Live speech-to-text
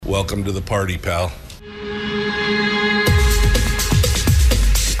Welcome to the party, pal.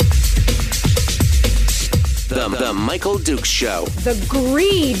 The Michael Dukes Show. The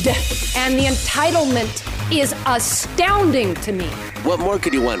greed and the entitlement is astounding to me. What more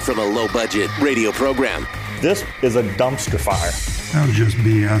could you want from a low-budget radio program? This is a dumpster fire. That was just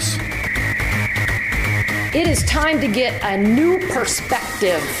BS. It is time to get a new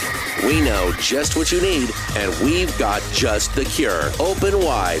perspective. We know just what you need, and we've got just the cure. Open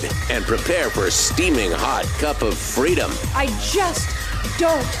wide and prepare for a steaming hot cup of freedom. I just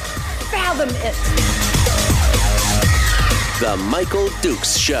don't fathom it. The Michael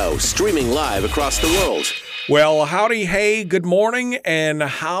Dukes Show, streaming live across the world. Well, howdy, hey, good morning, and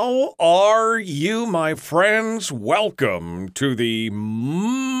how are you, my friends? Welcome to the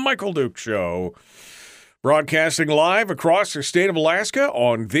Michael Dukes Show, broadcasting live across the state of Alaska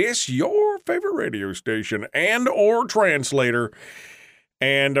on this, your favorite radio station and or translator,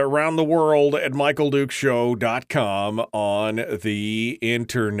 and around the world at michaeldukeshow.com on the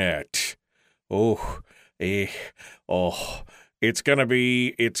internet. It's gonna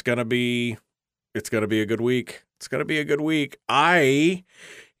be a good week. It's gonna be a good week. I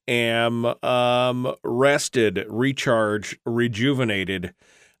am rested, recharged, rejuvenated.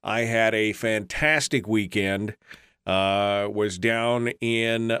 I had a fantastic weekend. Was down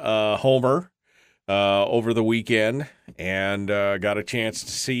in Homer over the weekend and got a chance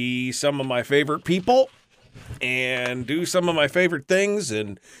to see some of my favorite people and do some of my favorite things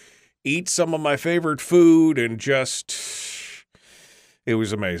and eat some of my favorite food, and just, it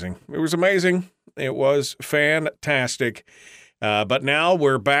was amazing. It was amazing. It was fantastic. But now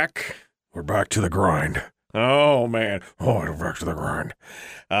we're back. We're back to the grind. Oh, man. We're back to the grind.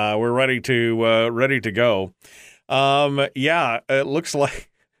 We're ready to go. Yeah, it looks like,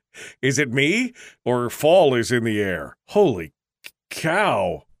 is it me or fall is in the air? Holy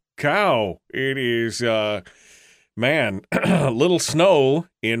cow. It is, man, little snow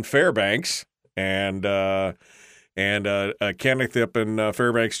in Fairbanks, and Kenneth up in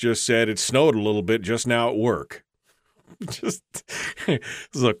Fairbanks just said it snowed a little bit just now at work. Just, it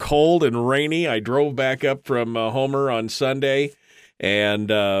was a cold and rainy. I drove back up from Homer on Sunday, and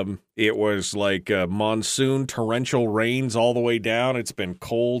it was like monsoon torrential rains all the way down. It's been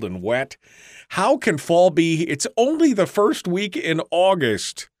cold and wet. How can fall be? It's only the first week in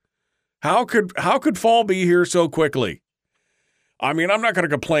August. How could fall be here so quickly? I mean, I'm not going to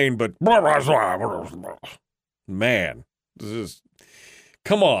complain, but man, this is,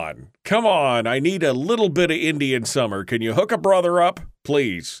 come on. I need a little bit of Indian summer. Can you hook a brother up?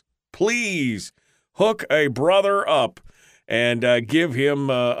 Please hook a brother up and give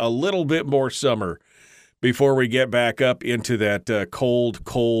him a little bit more summer before we get back up into that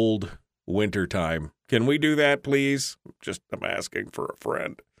cold winter time. Can we do that, please? I'm asking for a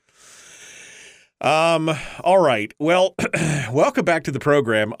friend. All right. Well, welcome back to the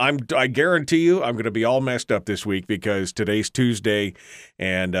program. I guarantee you I'm going to be all messed up this week because today's Tuesday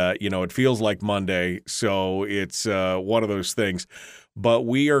and, it feels like Monday. So it's, one of those things, but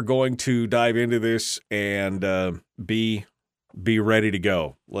we are going to dive into this and, be ready to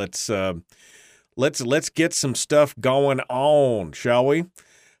go. Let's get some stuff going on, shall we?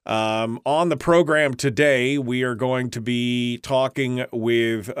 On the program today, we are going to be talking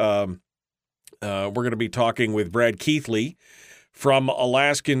with, Brad Keithley from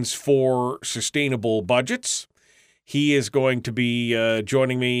Alaskans for Sustainable Budgets. He is going to be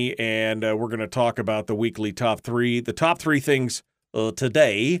joining me, and we're going to talk about the weekly top three. The top three things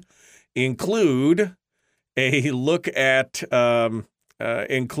today include a look at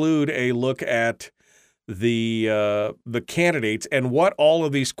the candidates and what all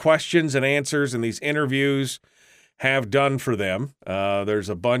of these questions and answers and these interviews have done for them. There's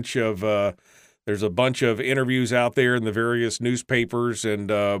a bunch of interviews out there in the various newspapers and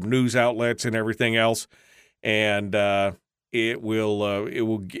news outlets and everything else, and it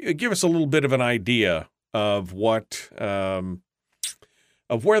will give us a little bit of an idea of what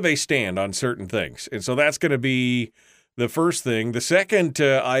of where they stand on certain things. And so that's going to be the first thing. The second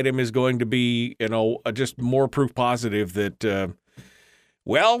item is going to be just more proof positive that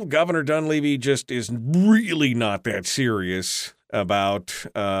Governor Dunleavy just is really not that serious about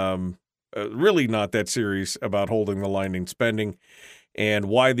holding the line in spending, and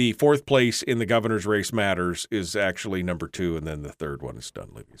why the fourth place in the governor's race matters is actually number 2, and then the third one is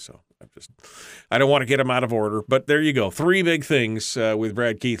Dunleavy. So I don't want to get them out of order, but there you go. 3 big things with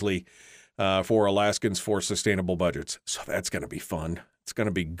Brad Keithley for Alaskans for Sustainable Budgets. So that's going to be fun. It's going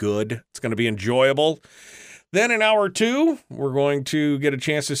to be good. It's going to be enjoyable. Then in hour 2, we're going to get a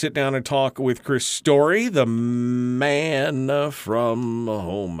chance to sit down and talk with Chris Story, the man from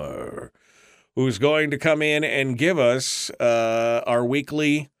Homer, who's going to come in and give us our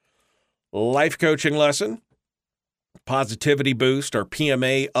weekly life coaching lesson, positivity boost, our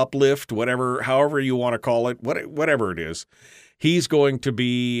PMA uplift, however you want to call it, whatever it is. He's going to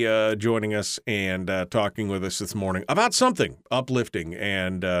be joining us and talking with us this morning about something uplifting.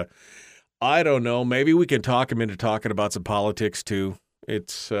 And I don't know, maybe we can talk him into talking about some politics too.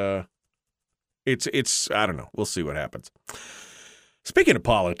 It's I don't know. We'll see what happens. Speaking of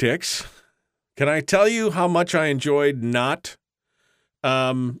politics, can I tell you how much I enjoyed not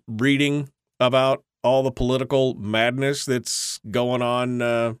reading about all the political madness that's going on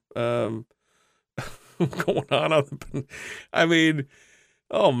I mean,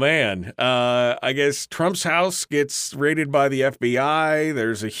 oh man. I guess Trump's house gets raided by the FBI.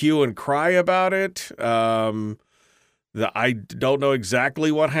 There's a hue and cry about it. I don't know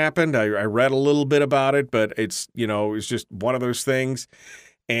exactly what happened. I read a little bit about it, but it's just one of those things.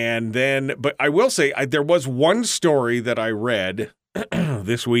 And then, but I will say there was one story that I read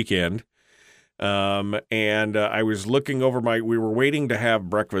this weekend. And I was looking over we were waiting to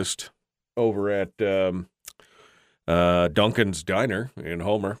have breakfast over at Duncan's Diner in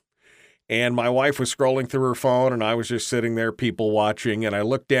Homer. And my wife was scrolling through her phone, and I was just sitting there, people watching. And I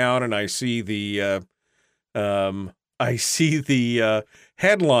look down, and I see the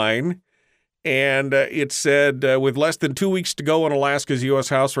headline, and it said, "With less than 2 weeks to go in Alaska's U.S.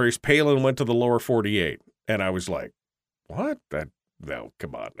 House race, Palin went to the lower 48." And I was like, "What? No,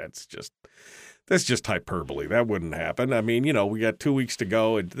 come on, that's just hyperbole. That wouldn't happen. I mean, we got 2 weeks to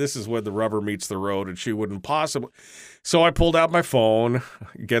go, and this is when the rubber meets the road, and she wouldn't possibly." So I pulled out my phone,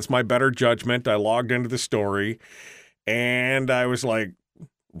 against my better judgment. I logged into the story, and I was like,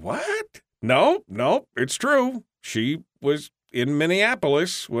 what? No, it's true. She was in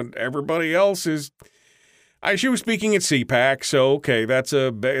Minneapolis when everybody else is. She was speaking at CPAC, so okay, it's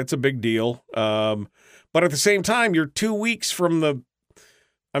a big deal. But at the same time, you're 2 weeks from the.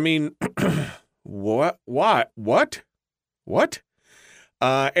 I mean. What?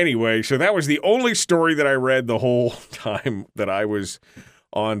 Anyway, so that was the only story that I read the whole time that I was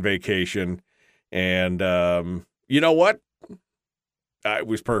on vacation. And you know what? It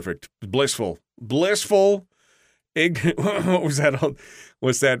was perfect. Blissful. What was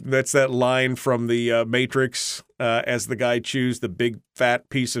that? That's that line from the Matrix as the guy chews the big fat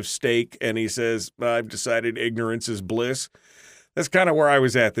piece of steak and he says, "I've decided ignorance is bliss." That's kind of where I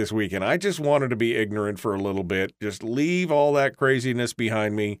was at this weekend. I just wanted to be ignorant for a little bit. Just leave all that craziness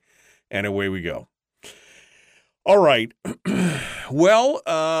behind me, and away we go. All right. Well,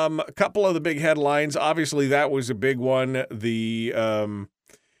 a couple of the big headlines. Obviously, that was a big one. The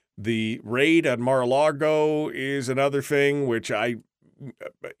raid on Mar-a-Lago is another thing, which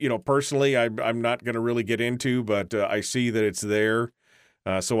personally, I'm not going to really get into, but I see that it's there.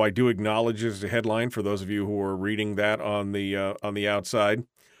 So I do acknowledge as a headline for those of you who are reading that on the outside.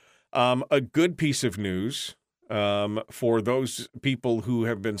 A good piece of news for those people who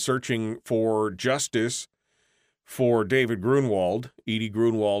have been searching for justice for David Grunwald, Edie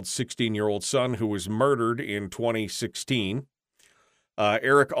Grunwald's 16-year-old son who was murdered in 2016.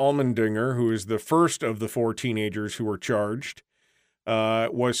 Eric Almendinger, who is the first of the 4 teenagers who were charged,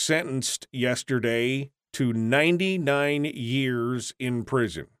 was sentenced yesterday to 99 years in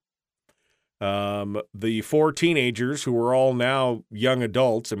prison. The 4 teenagers who are all now young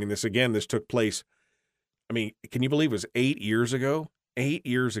adults, I mean, this took place, can you believe it was 8 years ago? 8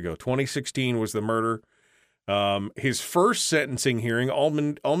 years ago. 2016 was the murder. His first sentencing hearing,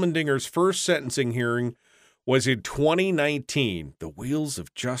 Almendinger's first sentencing hearing was in 2019. The wheels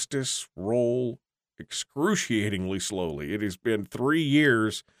of justice roll excruciatingly slowly. It has been 3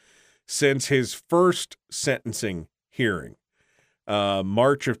 years since his first sentencing hearing,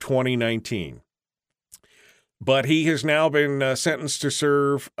 March of 2019. But he has now been sentenced to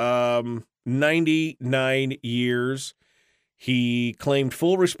serve 99 years. He claimed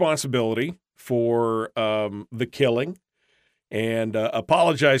full responsibility for the killing and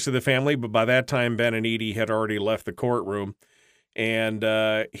apologized to the family, but by that time, Ben and Edie had already left the courtroom. And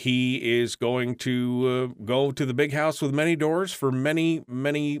he is going to go to the big house with many doors for many,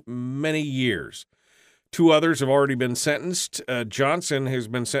 many, many years. 2 others have already been sentenced. Johnson has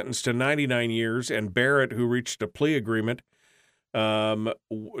been sentenced to 99 years, and Barrett, who reached a plea agreement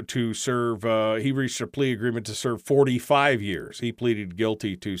to serve 45 years. He pleaded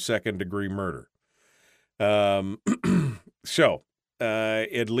guilty to second-degree murder. So,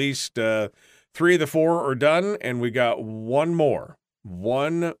 at least 3 of the 4 are done, and we got one more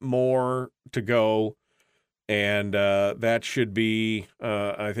to go. And that should be,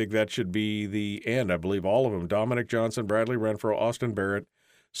 I think that should be the end. I believe all of them: Dominic Johnson, Bradley Renfro, Austin Barrett.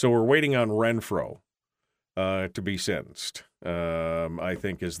 So we're waiting on Renfro to be sentenced. I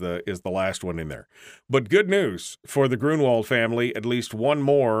think is the last one in there. But good news for the Grunwald family: at least one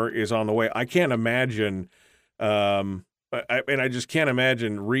more is on the way. I can't imagine, I just can't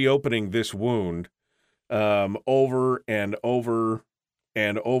imagine reopening this wound over and over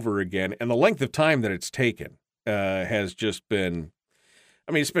and over again. And the length of time that it's taken has just been,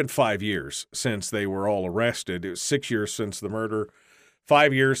 I mean, it's been 5 years since they were all arrested. It was 6 years since the murder,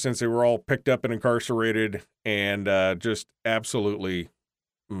 5 years since they were all picked up and incarcerated, and just absolutely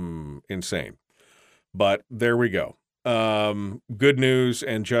insane. But there we go. Good news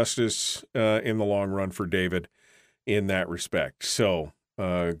and justice in the long run for David in that respect. So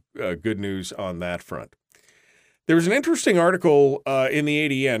good news on that front. There was an interesting article in the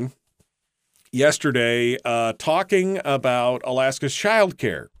ADN yesterday talking about Alaska's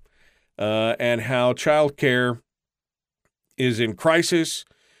childcare and how childcare is in crisis,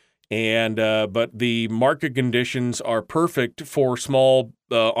 and but the market conditions are perfect for small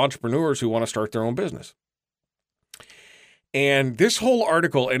entrepreneurs who want to start their own business. And this whole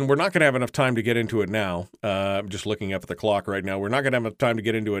article, and we're not going to have enough time to get into it now. I'm just looking up at the clock right now. We're not going to have enough time to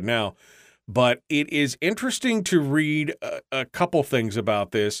get into it now. But it is interesting to read a couple things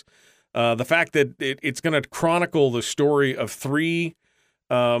about this. The fact that it's going to chronicle the story of three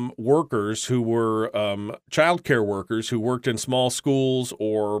workers who were childcare workers who worked in small schools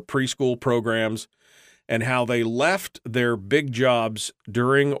or preschool programs, and how they left their big jobs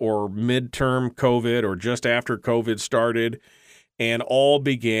during or midterm COVID or just after COVID started, and all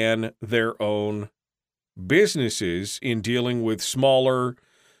began their own businesses in dealing with smaller,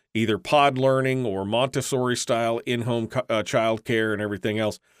 either pod learning or Montessori-style in-home childcare and everything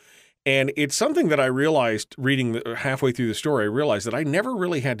else. And it's something that I realized reading halfway through the story, I realized that I never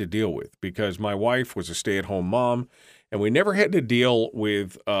really had to deal with, because my wife was a stay-at-home mom, and we never had to deal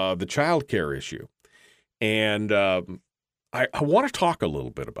with the childcare issue. And I want to talk a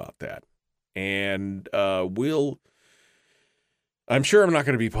little bit about that. And I'm sure I'm not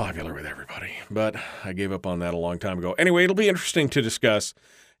going to be popular with everybody, but I gave up on that a long time ago. Anyway, it'll be interesting to discuss.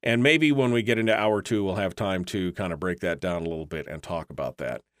 And maybe when we get into hour two, we'll have time to kind of break that down a little bit and talk about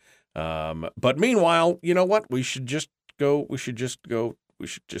that. But meanwhile, you know what? We should just go take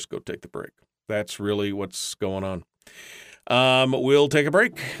the break. That's really what's going on. We'll take a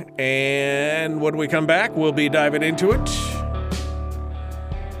break, and when we come back, we'll be diving into it.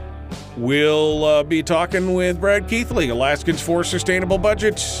 We'll be talking with Brad Keithley, Alaskans for Sustainable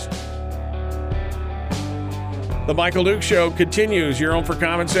Budgets. The Michael Duke Show continues, your home for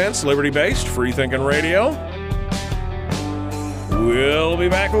common sense, liberty-based, free-thinking radio. We'll be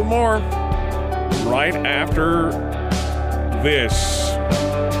back with more right after this.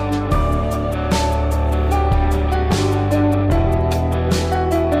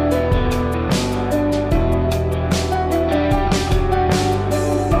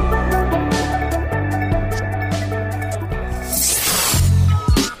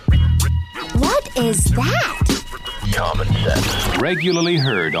 What is that? Common sense. Regularly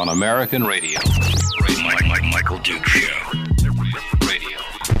heard on American radio. Michael Duke Show. Radio.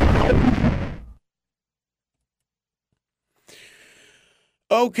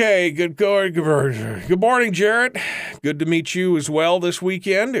 Okay, good morning, Jarrett. Good to meet you as well this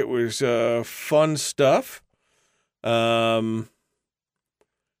weekend. It was fun stuff. Let's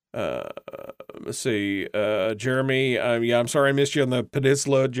see. Jeremy, I'm sorry I missed you on the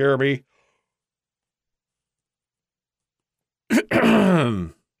peninsula, Jeremy.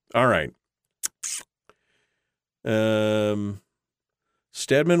 All right.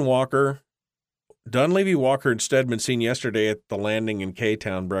 Stedman, Walker, Dunleavy, Walker, and Stedman seen yesterday at the landing in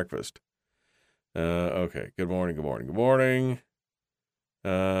K-Town breakfast. Okay. Good morning. I'm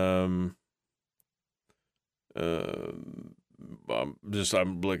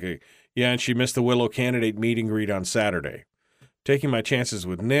looking. Yeah, and she missed the Willow candidate meet and greet on Saturday. Taking my chances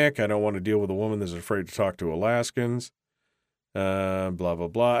with Nick. I don't want to deal with a woman that's afraid to talk to Alaskans. Blah, blah,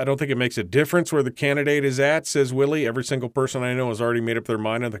 blah. I don't think it makes a difference where the candidate is at, says Willie. Every single person I know has already made up their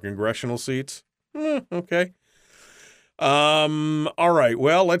mind on the congressional seats. Okay. All right.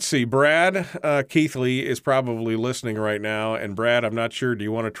 Well, let's see. Brad Keithley is probably listening right now. And Brad, I'm not sure. Do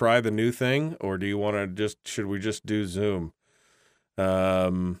you want to try the new thing, or do you want to should we just do Zoom? I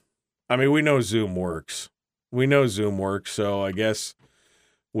mean, we know Zoom works. So I guess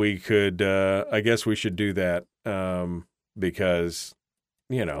we could, we should do that. Because,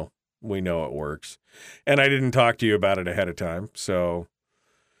 we know it works. And I didn't talk to you about it ahead of time, so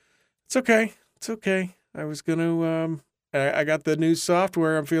it's okay. I was going to, I got the new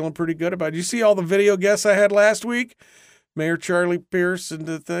software. I'm feeling pretty good about it. You see all the video guests I had last week? Mayor Charlie Pierce and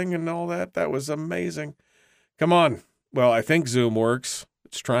the thing and all that. That was amazing. Come on. Well, I think Zoom works.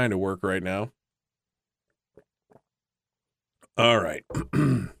 It's trying to work right now. All right.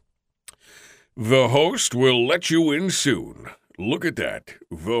 The host will let you in soon. Look at that.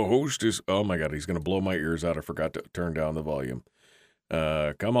 The host is, oh my God, he's going to blow my ears out. I forgot to turn down the volume.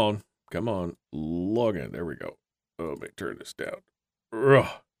 Come on. Log in. There we go. Oh, let me turn this down. Ugh.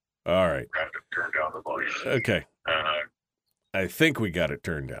 All right. Turn down the volume. Okay. I think we got it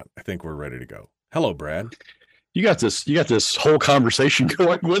turned down. I think we're ready to go. Hello, Brad. You got this whole conversation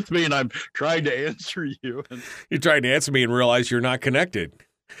going with me, and I'm trying to answer you. You're trying to answer me and realize you're not connected.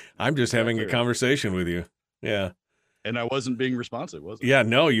 I'm just having a conversation with you. Yeah. And I wasn't being responsive, was I? Yeah,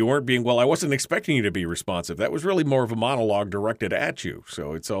 no, you weren't being, well, I wasn't expecting you to be responsive. That was really more of a monologue directed at you.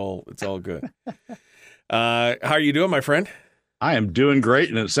 So it's all good. How are you doing, my friend? I am doing great,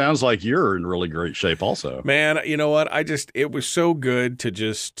 and it sounds like you're in really great shape also. Man, you know what? it was so good to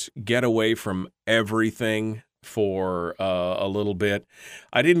just get away from everything for a little bit.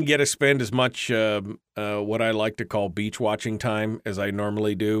 I didn't get to spend as much what I like to call beach watching time as I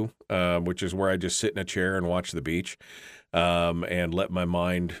normally do, which is where I just sit in a chair and watch the beach and let my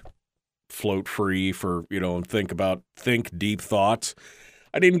mind float free for, and think deep thoughts.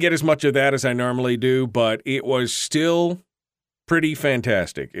 I didn't get as much of that as I normally do, but it was still pretty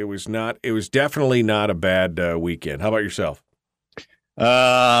fantastic. It was definitely not a bad weekend. How about yourself?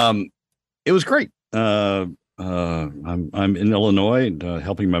 It was great. I'm in Illinois and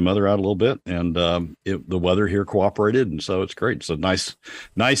helping my mother out a little bit, and the weather here cooperated, and so it's great. It's a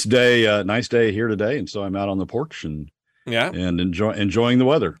nice day here today, and so I'm out on the porch and enjoying the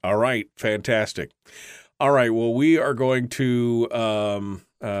weather. All right, fantastic. All right, well, we are going to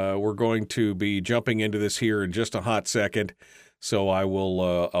be jumping into this here in just a hot second. So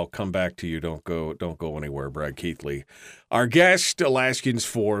I'll come back to you. Don't go anywhere, Brad Keithley. Our guest, Alaskans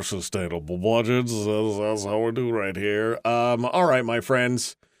for Sustainable Budgets. That's how we do right here. All right, my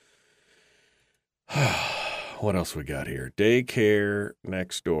friends. What else we got here? Daycare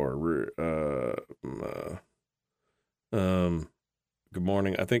next door. Good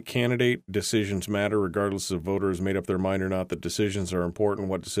morning. I think candidate decisions matter regardless if voters made up their mind or not. The decisions are important.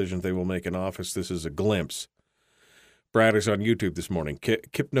 What decisions they will make in office. This is a glimpse. Brad is on YouTube this morning.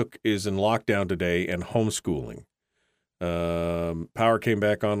 Kipnook is in lockdown today and homeschooling. Power came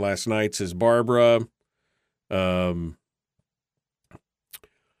back on last night, says Barbara. Brad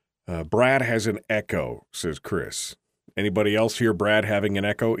has an echo, says Chris. Anybody else hear Brad having an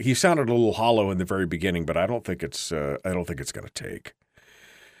echo? He sounded a little hollow in the very beginning, but I don't think it's going to take.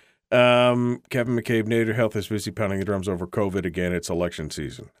 Kevin McCabe, Nader Health is busy pounding the drums over COVID again. It's election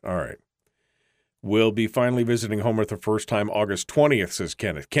season. All right. We'll be finally visiting Homer the first time August 20th, says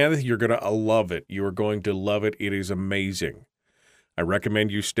Kenneth. Kenneth, you're going to love it. You are going to love it. It is amazing. I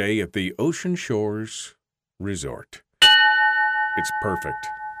recommend you stay at the Ocean Shores Resort. It's perfect.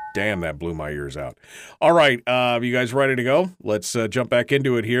 Damn, that blew my ears out. All right, you guys ready to go? Let's jump back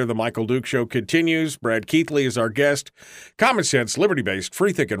into it here. The Michael Duke Show continues. Brad Keithley is our guest. Common sense, liberty-based,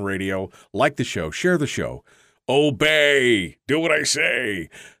 free-thinking radio. Like the show, share the show. Obey. Do what I say.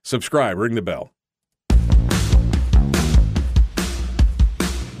 Subscribe. Ring the bell.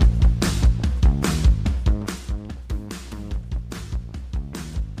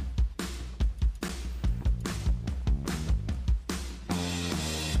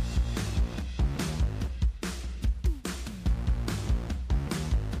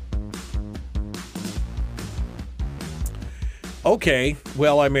 Okay,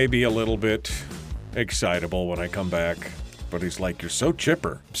 well, I may be a little bit excitable when I come back, but he's like, you're so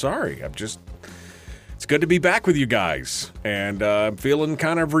chipper. I'm sorry, it's good to be back with you guys, and I'm feeling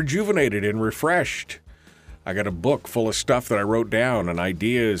kind of rejuvenated and refreshed. I got a book full of stuff that I wrote down and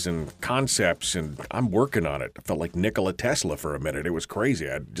ideas and concepts, and I'm working on it. I felt like Nikola Tesla for a minute. It was crazy.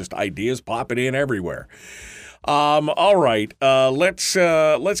 I had just ideas popping in everywhere. All right.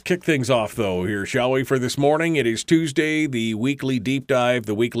 Let's kick things off though here, shall we, for this morning? It is Tuesday, the weekly deep dive,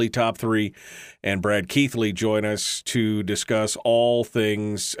 the weekly top three, and Brad Keithley join us to discuss all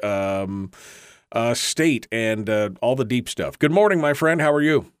things state and all the deep stuff. Good morning, my friend. How are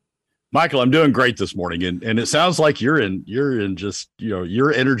you? Michael, I'm doing great this morning, and it sounds like you're in just,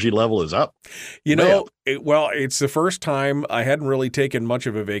 your energy level is up. It's the first time I hadn't really taken much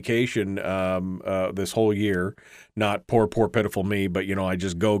of a vacation this whole year. Not poor, pitiful me, but I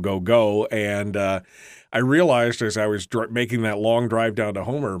just go, and I realized as I was making that long drive down to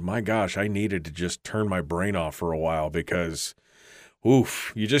Homer, my gosh, I needed to just turn my brain off for a while because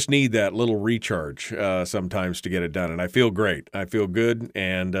oof, you just need that little recharge sometimes to get it done. And I feel great. I feel good.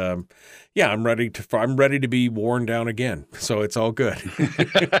 And I'm ready to be worn down again. So it's all good.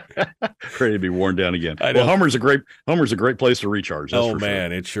 Ready to be worn down again. Well, Homer's a great place to recharge. That's for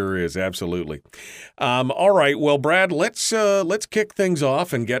man, sure. It sure is. Absolutely. All right. Well, Brad, let's kick things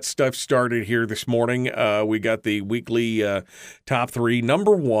off and get stuff started here this morning. We got the weekly top 3.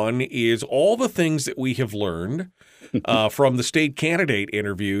 Number 1 is all the things that we have learned from the state candidate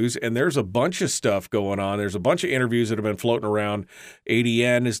interviews, and there's a bunch of stuff going on. There's a bunch of interviews that have been floating around.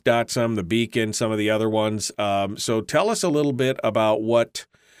 ADN has got some, the Beacon, some of the other ones. So tell us a little bit about what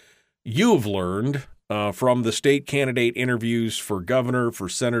you've learned from the state candidate interviews for governor, for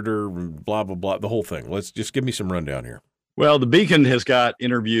senator, blah, blah, blah, the whole thing. Let's just give me some rundown here. Well, the Beacon has got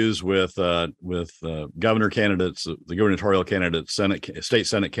interviews with governor candidates, the gubernatorial candidates, state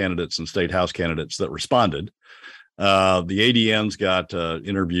Senate candidates, and state House candidates that responded. The ADN's got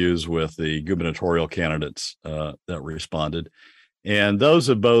interviews with the gubernatorial candidates that responded, and those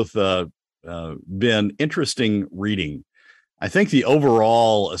have both been interesting reading. I think the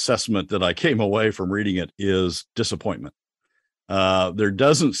overall assessment that I came away from reading it is disappointment. There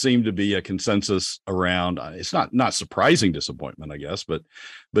doesn't seem to be a consensus around. It's not surprising disappointment, I guess, but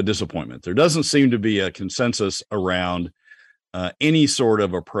disappointment. There doesn't seem to be a consensus around any sort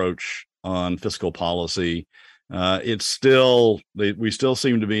of approach on fiscal policy. It's still we still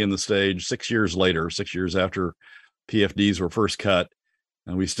seem to be in the stage 6 years later, 6 years after PFDs were first cut,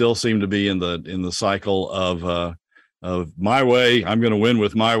 and we still seem to be in the cycle of my way. I'm going to win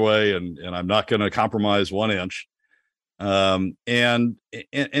with my way, and I'm not going to compromise 1 inch. And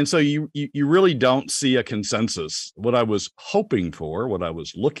so you really don't see a consensus. What I was hoping for, what I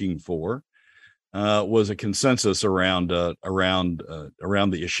was looking for, was a consensus around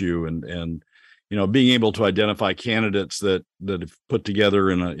the issue, and being able to identify candidates that if put together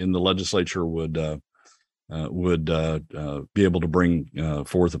in the legislature would be able to bring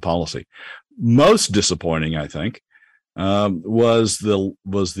forth a policy. Most disappointing, I think, was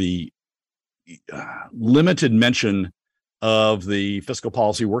the limited mention of the Fiscal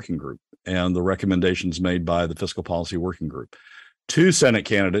Policy Working Group and the recommendations made by the Fiscal Policy Working Group. 2 Senate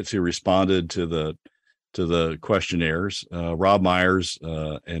candidates who responded to the questionnaires, Rob Myers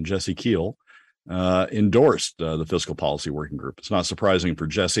and Jesse Keel, endorsed the Fiscal Policy Working Group. It's not surprising for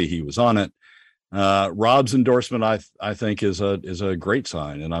Jesse; he was on it. Rob's endorsement, I think, is a great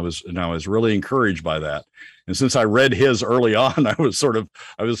sign, and I was really encouraged by that. And since I read his early on, I was sort of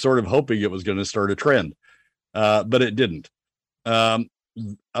hoping it was going to start a trend. But it didn't. A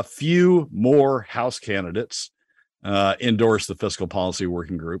few more House candidates endorsed the Fiscal Policy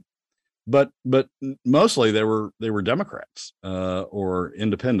Working Group, but mostly they were Democrats or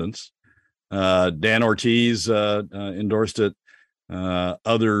independents. Dan Ortiz endorsed it.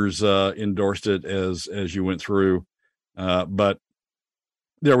 Others endorsed it as you went through, but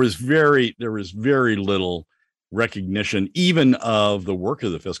there was very little recognition even of the work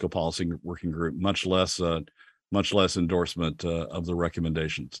of the Fiscal Policy Working Group, much less endorsement of the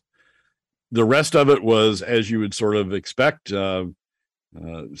recommendations. The rest of it was, as you would sort of expect, some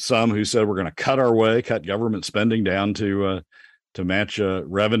who said we're going to cut government spending down to match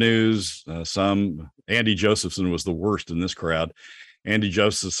revenues. Andy Josephson was the worst in this crowd. Andy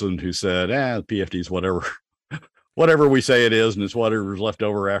Josephson, who said, PFD's whatever we say it is, and it's whatever's left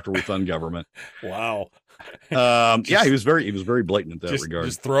over after we fund government. Wow. He was very blatant in that regard.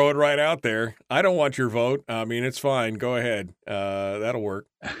 Just throw it right out there. I don't want your vote. I mean, it's fine. Go ahead. That'll work.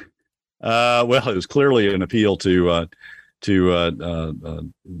 Well, it was clearly an appeal to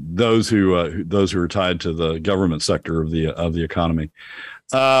those who are tied to the government sector of the economy.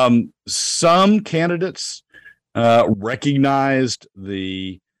 Some candidates recognized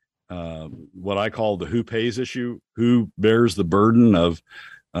the what I call the who pays issue, who bears the burden of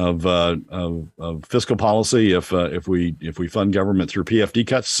fiscal policy if we fund government through PFD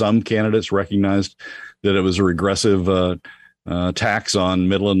cuts. Some candidates recognized that it was a regressive tax on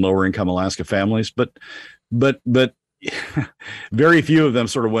middle and lower income Alaska families, but very few of them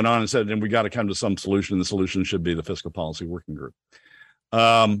sort of went on and said, and we got to come to some solution. The solution should be the Fiscal Policy Working Group.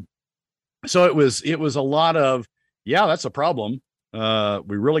 So it was a lot of, that's a problem.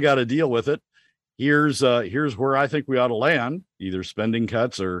 We really got to deal with it. Here's where I think we ought to land, either spending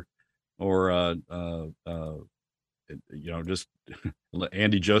cuts or just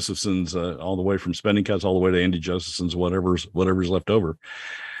Andy Josephson's all the way from spending cuts all the way to Andy Josephson's whatever's left over.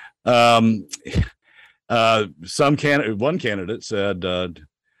 One candidate said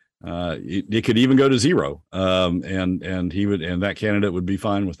it could even go to zero, and that candidate would be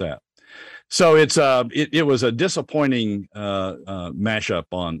fine with that. So it was a disappointing mashup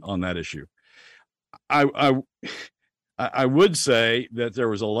on that issue. I would say that there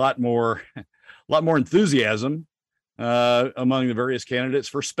was a lot more enthusiasm among the various candidates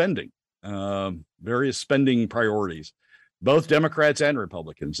for spending, various spending priorities, both Democrats and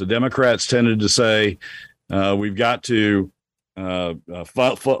Republicans. The Democrats tended to say we've got to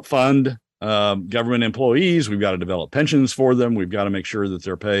fund government employees. We've got to develop pensions for them. We've got to make sure that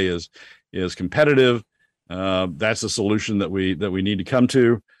their pay is competitive. That's a solution that we need to come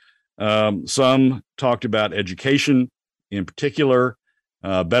to. Some talked about education in particular,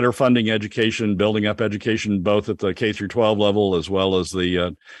 better funding education, building up education both at the K through 12 level as well as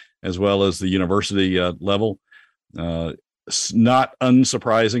the university level. Not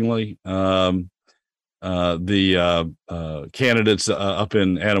unsurprisingly, the candidates up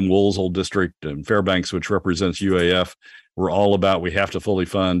in Adam Wool's old district in Fairbanks, which represents UAF, were all about we have to fully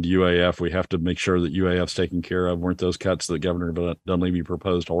fund UAF. We have to make sure that UAF's taken care of. Weren't those cuts that Governor Dunleavy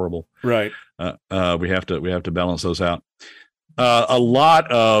proposed horrible? Right. We have to balance those out. A lot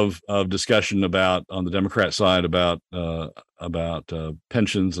of discussion on the Democrat side about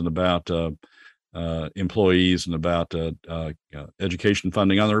pensions and about employees and about education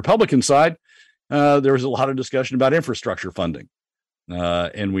funding. On the Republican side, there was a lot of discussion about infrastructure funding,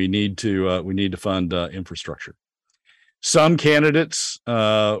 and we need to fund infrastructure. Some candidates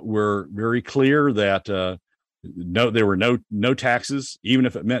were very clear that there were no taxes, even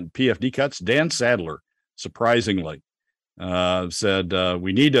if it meant PFD cuts. Dan Sadler, surprisingly, said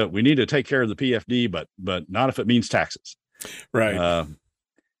we need to take care of the PFD, but not if it means taxes. Right.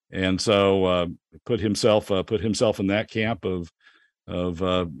 And so put himself in that camp of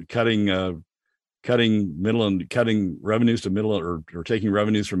cutting revenues to middle or taking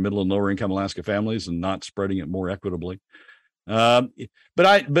revenues from middle and lower income Alaska families and not spreading it more equitably. But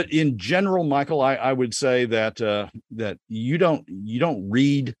in general, Michael, I would say that you don't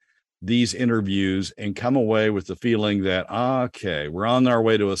read these interviews and come away with the feeling that, okay, we're on our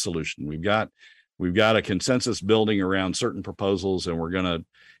way to a solution. We've got a consensus building around certain proposals, and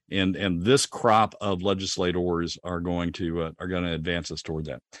and this crop of legislators are going to advance us toward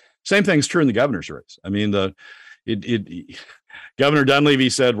that. Same thing's true in the governor's race. I mean, Governor Dunleavy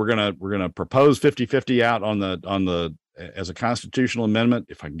said we're gonna propose 50-50 out on the as a constitutional amendment.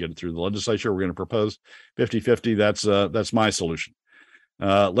 If I can get it through the legislature, we're going to propose 50-50. That's my solution.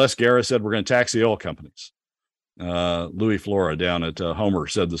 Les Guerra said we're going to tax the oil companies. Louis Flora down at Homer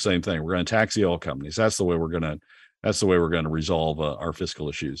said the same thing. We're going to tax the oil companies. That's the way we're going to resolve our fiscal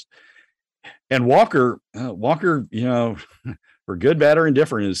issues. And Walker, for good, bad, or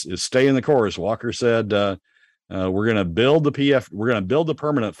indifferent, is stay in the course. Walker said we're going to build the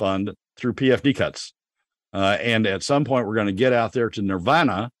permanent fund through PFD cuts, and at some point we're going to get out there to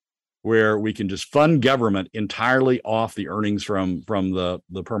nirvana, where we can just fund government entirely off the earnings from the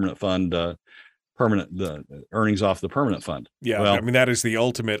permanent fund, the earnings off the permanent fund. Yeah, well, I mean that is the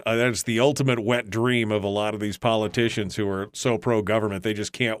ultimate wet dream of a lot of these politicians who are so pro government. They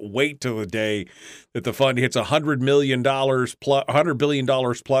just can't wait till the day that the fund hits $100 billion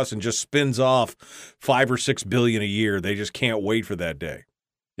plus and just spins off $5 or $6 billion a year. They just can't wait for that day.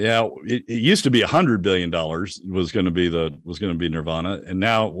 Yeah, it used to be $100 billion was going to be nirvana, and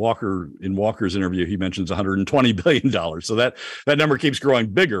now in Walker's interview he mentions $120 billion. So that number keeps growing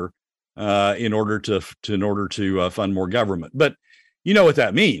bigger in order to fund more government. But you know what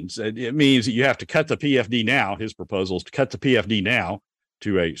that means? It means that you have to cut the PFD now. His proposal is to cut the PFD now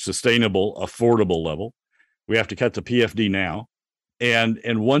to a sustainable, affordable level. We have to cut the PFD now, and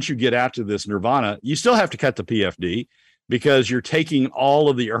once you get out to this nirvana, you still have to cut the PFD, because you're taking all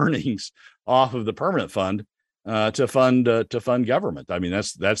of the earnings off of the permanent fund to fund government. I mean,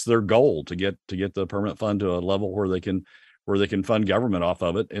 that's their goal, to get the permanent fund to a level where they can fund government off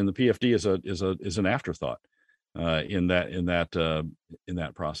of it, and the PFD is an afterthought in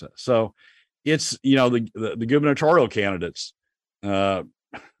that process. So it's the gubernatorial candidates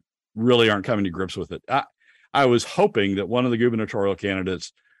really aren't coming to grips with it. I was hoping that one of the gubernatorial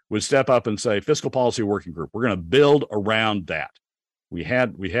candidates would step up and say, fiscal policy working group, we're going to build around that. We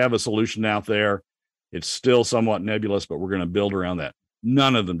have a solution out there. It's still somewhat nebulous, but we're going to build around that.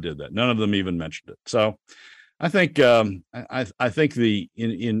 None of them did that. None of them even mentioned it. So I think I think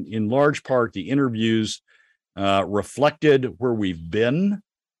in large part the interviews reflected where we've been,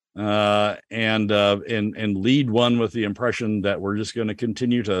 and lead one with the impression that we're just going to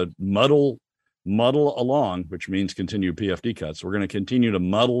continue to muddle along, which means continue PFD cuts. We're going to continue to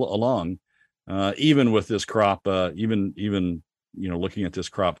muddle along, even with this crop, even looking at this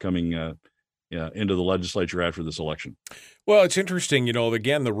crop coming into the legislature after this election. Well, it's interesting,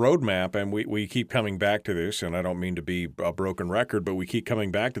 again, the roadmap, and we keep coming back to this, and I don't mean to be a broken record, but we keep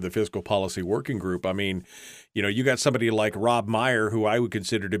coming back to the Fiscal Policy Working Group. I mean, you got somebody like Rob Meyer, who I would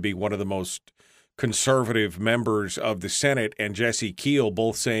consider to be one of the most conservative members of the Senate, and Jesse Keel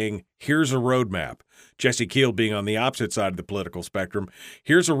both saying, here's a roadmap. Jesse Keel being on the opposite side of the political spectrum.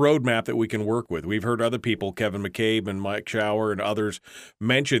 Here's a roadmap that we can work with. We've heard other people, Kevin McCabe and Mike Shower and others,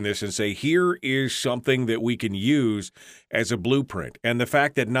 mention this and say, here is something that we can use as a blueprint. And the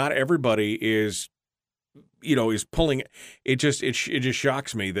fact that not everybody is pulling it just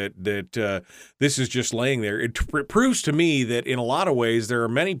shocks me that this is just laying there. It proves to me that in a lot of ways there are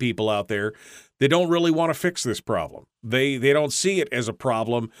many people out there that don't really want to fix this problem. They don't see it as a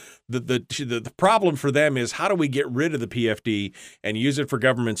problem. The problem for them is, how do we get rid of the PFD and use it for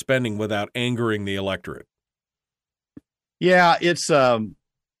government spending without angering the electorate? Yeah, it's more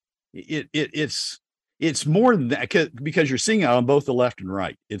than that, because you're seeing it on both the left and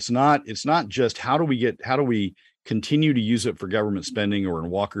right. It's not just how do we continue to use it for government spending, or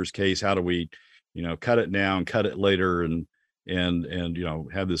in Walker's case, how do we, cut it now and cut it later and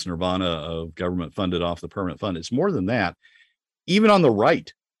have this nirvana of government funded off the permanent fund. It's more than that. Even on the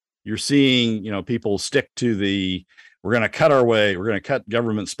right, you're seeing, people stick to we're going to cut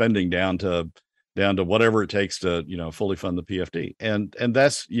government spending down to whatever it takes to, fully fund the PFD. And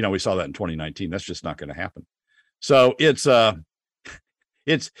that's, we saw that in 2019. That's just not going to happen. So it's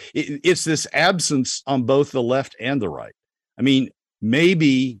this absence on both the left and the right. I mean,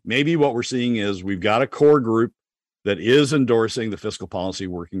 maybe what we're seeing is we've got a core group that is endorsing the Fiscal Policy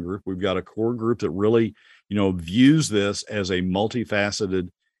Working Group. We've got a core group that really, views this as a multifaceted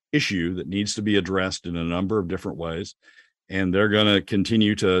issue that needs to be addressed in a number of different ways. And they're going to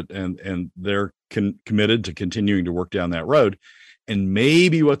continue to, and they're committed to continuing to work down that road. And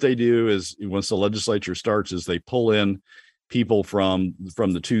maybe what they do is, once the legislature starts, is they pull in people from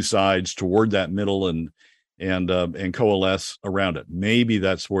the two sides toward that middle and coalesce around it. Maybe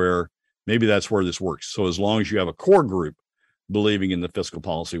that's where this works. So as long as you have a core group believing in the Fiscal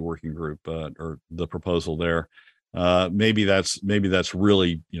Policy Working Group, or the proposal there, maybe that's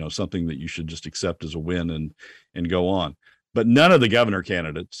really, something that you should just accept as a win and go on. But none of the governor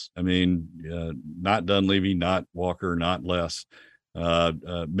candidates, I mean, not Dunleavy, not Walker, not Les,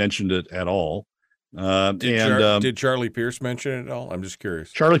 mentioned it at all. Did Charlie Pierce mention it at all? I'm just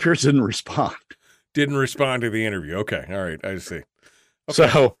curious. Charlie Pierce didn't respond. Didn't respond to the interview. Okay. All right. I see.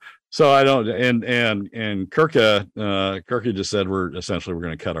 Okay. So I don't, and Kirka just said we're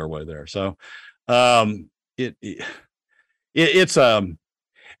going to cut our way there. So,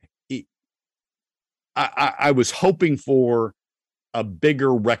 I was hoping for a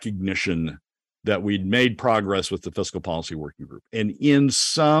bigger recognition that we'd made progress with the Fiscal Policy Working Group. And in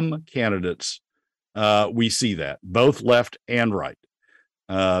some candidates, we see that, both left and right.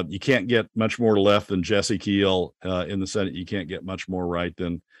 You can't get much more left than Jesse Keel in the Senate. You can't get much more right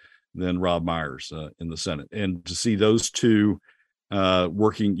than Rob Myers in the Senate. And to see those two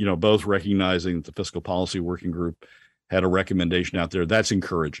working, both recognizing that the Fiscal Policy Working Group had a recommendation out there, that's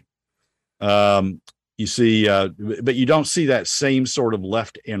encouraging. You see, but you don't see that same sort of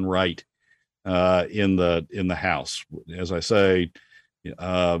left and right in the House. As I say,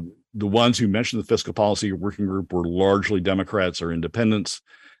 the ones who mentioned the Fiscal Policy Working Group were largely Democrats or independents.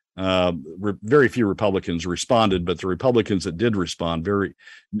 Very few Republicans responded, but the Republicans that did respond,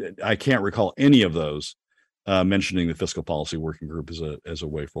 I can't recall any of those mentioning the Fiscal Policy Working Group as a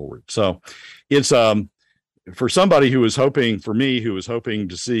way forward. So it's for somebody who was hoping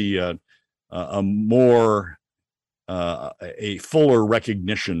to see a fuller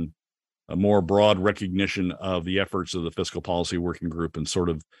recognition, a more broad recognition of the efforts of the Fiscal Policy Working Group, and sort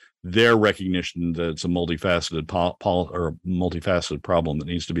of their recognition that it's a multifaceted multifaceted problem that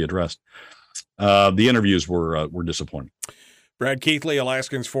needs to be addressed. The interviews were disappointing. Brad Keithley,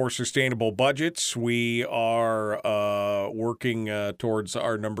 Alaskans for Sustainable Budgets. We are working towards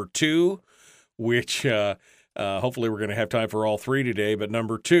our number 2, which hopefully we're going to have time for all 3 today. But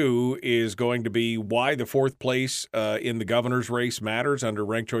number 2 is going to be why the 4th place in the governor's race matters under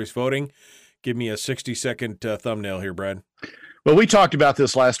ranked choice voting. Give me a 60-second thumbnail here, Brad. Well, we talked about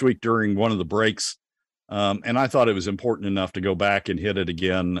this last week during one of the breaks, and I thought it was important enough to go back and hit it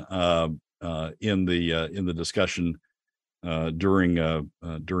again in the discussion during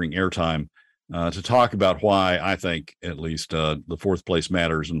airtime to talk about why I think at least the 4th place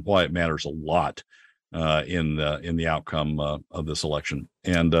matters, and why it matters a lot in the outcome of this election.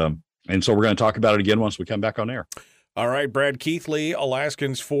 And so we're going to talk about it again once we come back on air. All right, Brad Keithley,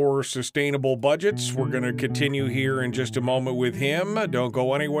 Alaskans for Sustainable Budgets. We're going to continue here in just a moment with him. Don't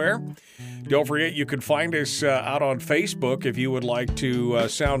go anywhere. Don't forget, you can find us out on Facebook if you would like to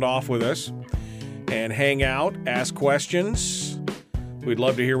sound off with us and hang out, ask questions. We'd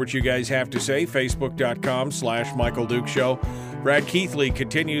love to hear what you guys have to say. Facebook.com/Michael Duke Show. Brad Keithley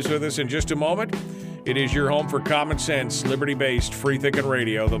continues with us in just a moment. It is your home for common sense, liberty-based, free-thinking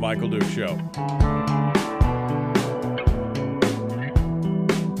radio, The Michael Duke Show.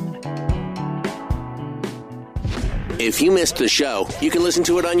 If you missed the show, you can listen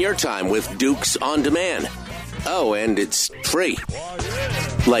to it on your time with Dukes On Demand. Oh, and it's free.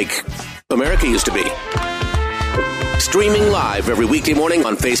 Like America used to be. Streaming live every weekday morning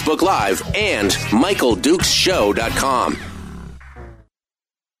on Facebook Live and MichaelDukesShow.com.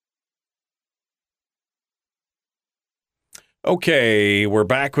 Okay, we're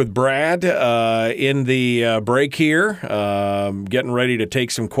back with Brad in the break here, getting ready to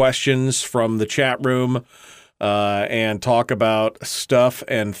take some questions from the chat room and talk about stuff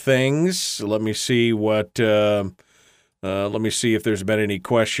and things. Let me see what. Let me see if there's been any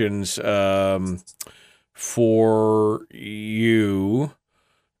questions for you.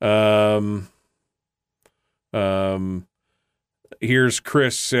 Here's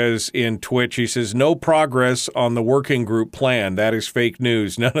Chris says in Twitch, he says, no progress on the working group plan. That is fake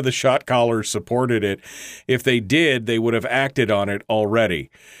news. None of the shot callers supported it. If they did, they would have acted on it already.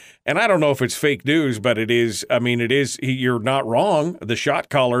 And I don't know if it's fake news, but it is. I mean, it is. You're not wrong. The shot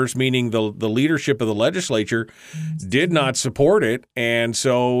callers, meaning the leadership of the legislature, did not support it. And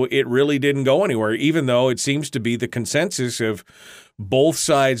so it really didn't go anywhere, even though it seems to be the consensus of both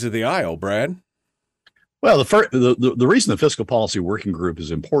sides of the aisle, Brad. Well, the reason the Fiscal Policy Working Group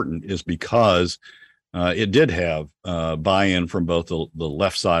is important is because it did have buy-in from both the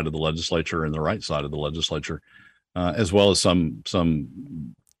left side of the legislature and the right side of the legislature, as well as some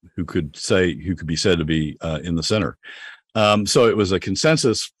who could be said to be in the center. So it was a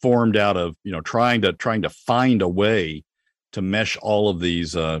consensus formed out of trying to find a way to mesh all of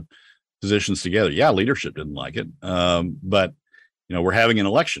these positions together. Yeah, leadership didn't like it, but we're having an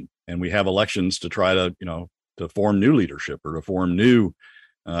election, and we have elections to try to form new leadership or to form new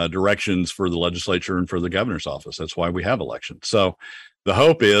directions for the legislature and for the governor's office. That's why we have elections. So the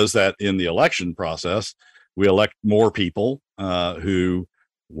hope is that in the election process, we elect more people who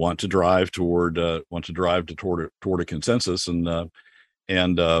want to drive toward a consensus and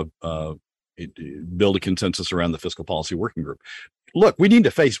build a consensus around the Fiscal Policy Working Group. Look, we need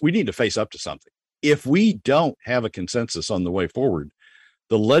to face up to something. If we don't have a consensus on the way forward,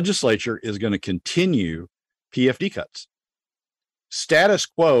 the legislature is going to continue PFD cuts. Status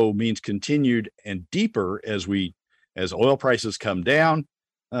quo means continued and deeper as oil prices come down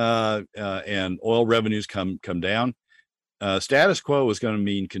and oil revenues come down. Status quo is going to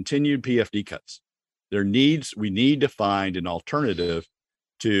mean continued PFD cuts. We need to find an alternative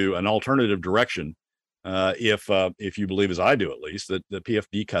direction. If you believe, as I do at least, that the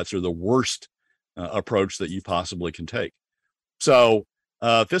PFD cuts are the worst approach that you possibly can take. So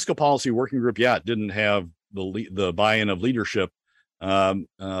Fiscal Policy Working Group, it didn't have the buy-in of leadership, but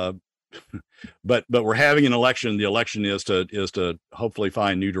we're having an election. The election is to hopefully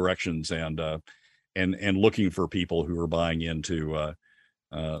find new directions and looking for people who are buying into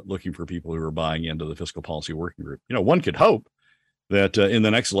the Fiscal Policy Working Group. One could hope that in the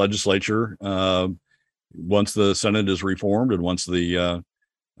next legislature, once the Senate is reformed and once the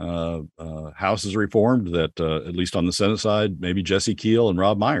House is reformed, that at least on the Senate side, maybe Jesse Keel and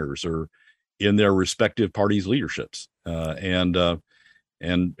Rob Myers are in their respective parties' leaderships, and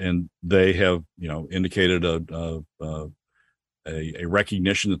they have indicated a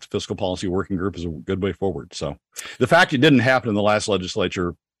recognition that the Fiscal Policy Working Group is a good way forward. So the fact it didn't happen in the last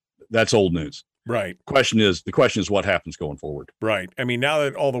legislature, that's old news. Right. The question is what happens going forward. Right. I mean, now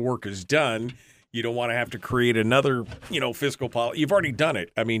that all the work is done, you don't want to have to create another, fiscal policy. You've already done it.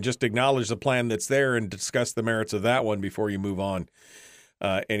 I mean, just acknowledge the plan that's there and discuss the merits of that one before you move on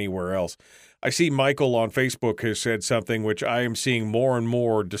anywhere else. I see Michael on Facebook has said something which I am seeing more and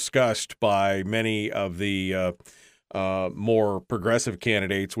more discussed by many of the more progressive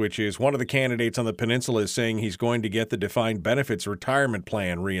candidates, which is one of the candidates on the peninsula is saying he's going to get the defined benefits retirement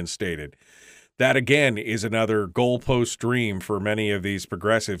plan reinstated. That, again, is another goalpost dream for many of these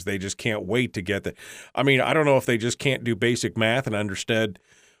progressives. They just can't wait to get that. I mean, I don't know if they just can't do basic math and understand,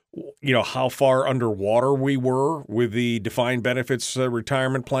 how far underwater we were with the defined benefits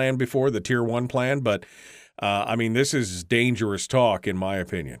retirement plan before, the Tier 1 plan. But, this is dangerous talk, in my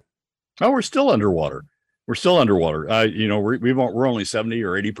opinion. Oh, we're still underwater. We're still underwater. We're only 70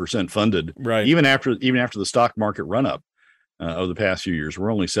 or 80% funded. Right. Even after the stock market run up over the past few years,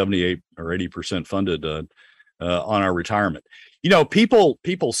 we're only 78 or 80% funded on our retirement.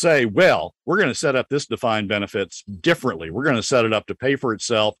 People say, well, we're going to set up this defined benefits differently. We're going to set it up to pay for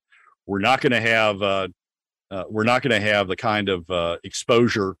itself. We're not going to have the kind of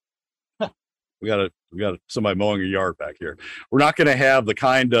exposure. We got somebody mowing a yard back here. We're not going to have the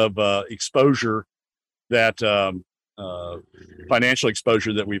kind of exposure that financial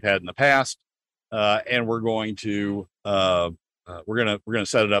exposure that we've had in the past, and we're going to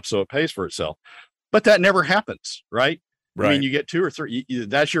set it up so it pays for itself. But that never happens, right? I mean, you get 2 or 3.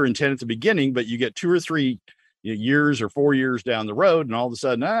 That's your intent at the beginning, but you get 2 or 3 years or 4 years down the road, and all of a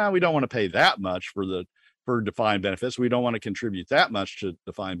sudden, we don't want to pay that much for defined benefits. We don't want to contribute that much to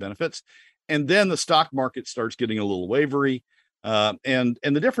defined benefits. And then the stock market starts getting a little wavery. And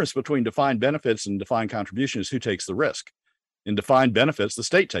the difference between defined benefits and defined contribution is who takes the risk. In defined benefits, the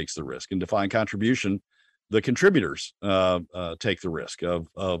state takes the risk. In defined contribution, the contributors take the risk of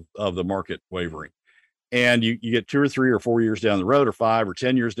the market wavering. And you get 2 or 3 or 4 years down the road, or 5 or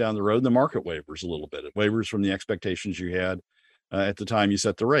 10 years down the road, the market wavers a little bit. It wavers from the expectations you had at the time you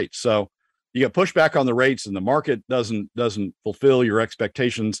set the rate. So you get pushback on the rates, and the market doesn't fulfill your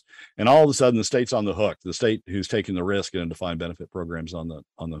expectations, and all of a sudden the state's on the hook. The state who's taking the risk in defined benefit programs on the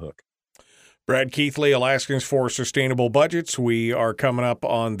hook. Brad Keithley, Alaskans for Sustainable Budgets. We are coming up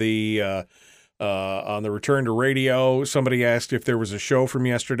on the return to radio. Somebody asked if there was a show from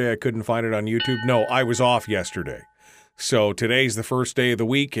yesterday. I couldn't find it on YouTube. No, I was off yesterday. So today's the first day of the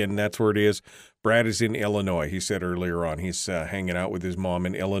week, and that's where it is. Brad is in Illinois. He said earlier on he's hanging out with his mom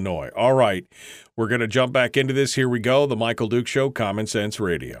in Illinois. All right, we're going to jump back into this. Here we go. The Michael Duke Show, Common Sense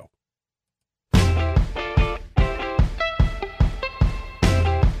Radio.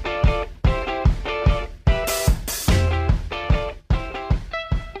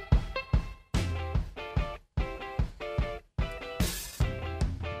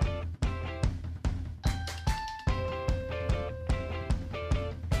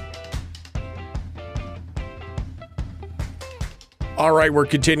 All right, we're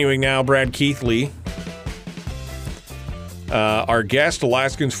continuing now. Brad Keithley, our guest,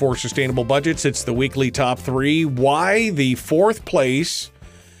 Alaskans for Sustainable Budgets. It's the weekly top 3. Why the 4th place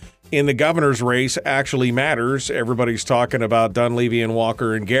in the governor's race actually matters. Everybody's talking about Dunleavy and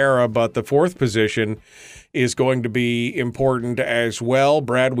Walker and Guerra, but the 4th position is going to be important as well.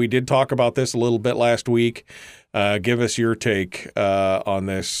 Brad, we did talk about this a little bit last week. Give us your take on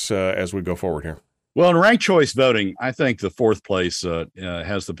this as we go forward here. Well, in ranked choice voting, I think the 4th place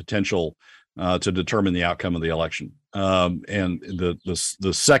has the potential to determine the outcome of the election. And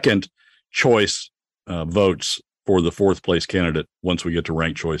the second choice votes for the 4th place candidate once we get to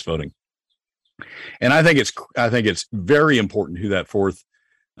ranked choice voting. And I think it's very important who that 4th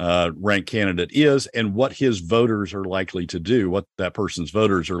ranked candidate is and what his voters are likely to do, what that person's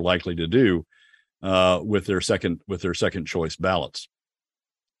voters are likely to do with their second choice ballots.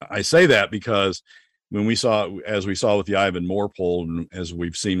 I say that because when as we saw with the Ivan Moore poll, and as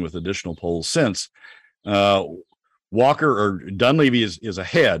we've seen with additional polls since, Walker or Dunleavy is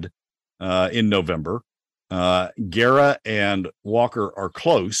ahead in November. Guerra and Walker are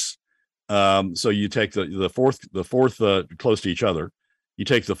close. So you take the fourth close to each other. You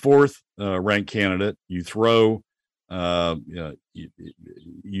take the 4th ranked candidate. You throw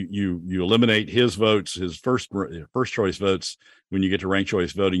you eliminate his votes, his first choice votes. When you get to ranked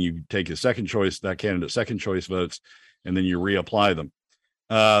choice voting, you take his that candidate's second choice votes, and then you reapply them.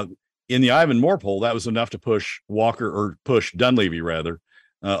 In the Ivan Moore poll, that was enough to push Dunleavy rather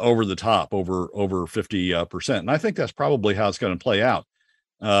over the top, over 50%. And I think that's probably how it's going to play out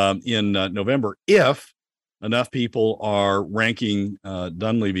in November, if enough people are ranking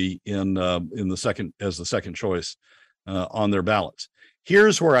Dunleavy in the second choice on their ballots.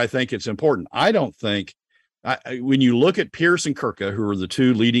 Here's where I think it's important. I don't think when you look at Pierce and Kirka, who are the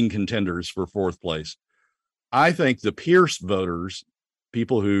 2 leading contenders for 4th place, I think the Pierce voters,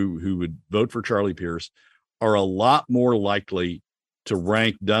 people who would vote for Charlie Pierce, are a lot more likely to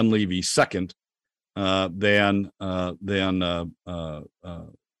rank Dunleavy second than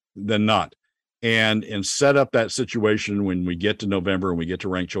not. And set up that situation when we get to November and we get to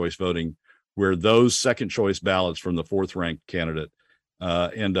ranked choice voting, where those second choice ballots from the 4th ranked candidate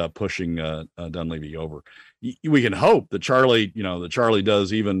end up pushing Dunleavy over. We can hope that Charlie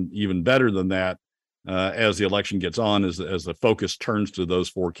does even better than that as the election gets on, as the focus turns to those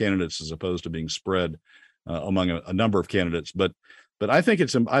 4 candidates as opposed to being spread among a number of candidates. But I think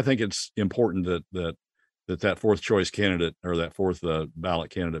it's important that 4th choice candidate, or that 4th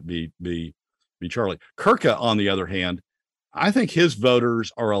ballot candidate be be Charlie. Kirka, on the other hand, I think his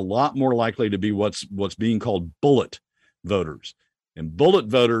voters are a lot more likely to be what's being called bullet voters. And bullet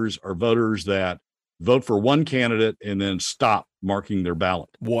voters are voters that vote for one candidate and then stop marking their ballot.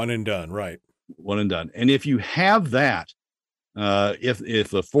 One and done, right? One and done. And if you have that, if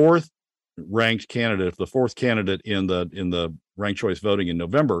the fourth ranked candidate, if the fourth candidate in the ranked choice voting in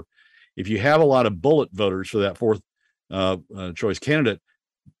November, if you have a lot of bullet voters for that fourth choice candidate,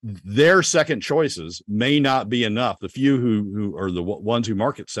 their second choices may not be enough. The few who are the ones who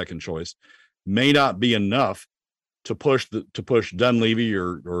market second choice may not be enough to push Dunleavy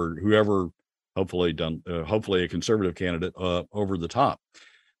or whoever, hopefully a conservative candidate over the top.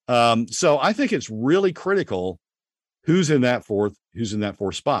 So I think it's really critical who's in that fourth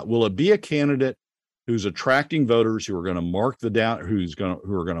spot. Will it be a candidate who's attracting voters who are going to mark who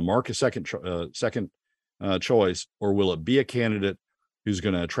are going to mark a second choice, or will it be a candidate who's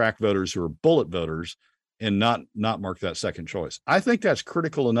going to attract voters who are bullet voters and not mark that second choice? I think that's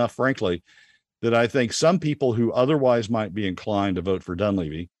critical enough, frankly, that I think some people who otherwise might be inclined to vote for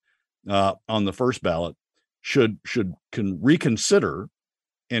Dunleavy on the first ballot can reconsider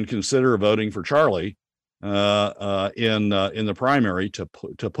and consider voting for Charlie in the primary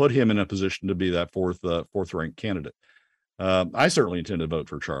to put him in a position to be that fourth ranked candidate. I certainly intend to vote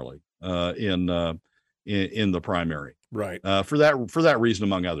for Charlie in the primary, right? For that reason,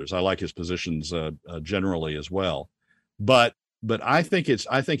 among others. I like his positions generally as well, but I think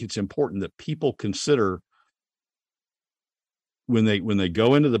it's important that people consider when they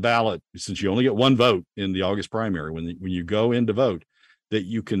go into the ballot, since you only get one vote in the August primary, when you go in to vote, that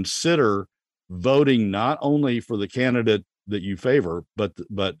you consider voting not only for the candidate that you favor, but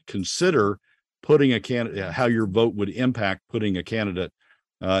consider putting a candidate, how your vote would impact putting a candidate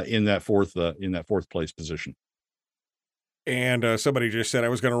in that fourth place position. And somebody just said I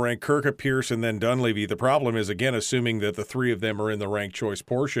was going to rank Kirka, Pierce, and then Dunleavy. The problem is, again, assuming that the three of them are in the ranked choice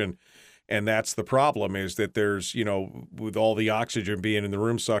portion. And that's the problem, is that there's, with all the oxygen being in the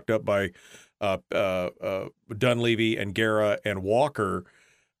room sucked up by Dunleavy and Guerra and Walker,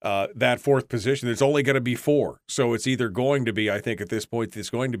 that fourth position, there's only going to be four. So it's either going to be, I think at this point, it's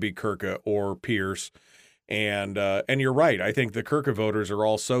going to be Kirka or Pierce. And you're right. I think the Kirka voters are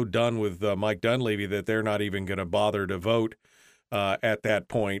all so done with Mike Dunleavy that they're not even going to bother to vote at that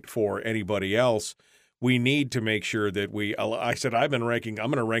point for anybody else. We need to make sure that I said I'm going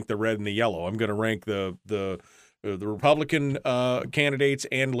to rank the red and the yellow. I'm going to rank the Republican candidates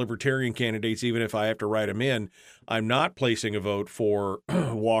and Libertarian candidates, even if I have to write them in. I'm not placing a vote for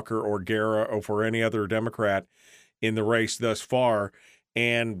Walker or Guerra or for any other Democrat in the race thus far.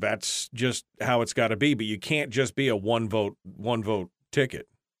 And that's just how it's got to be. But you can't just be a one vote ticket.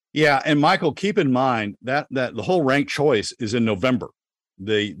 Yeah, and Michael, keep in mind that the whole ranked choice is in November.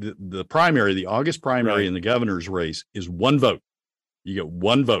 The primary, the August primary, right, in the governor's race is one vote. You get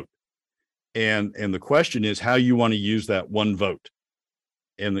one vote, and the question is how you want to use that one vote.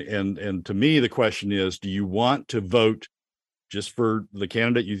 And to me, the question is, do you want to vote just for the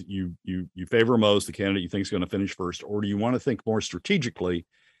candidate you favor most, the candidate you think is going to finish first, or do you want to think more strategically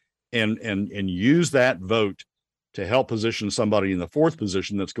and use that vote to help position somebody in the fourth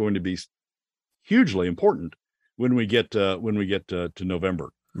position that's going to be hugely important when we get to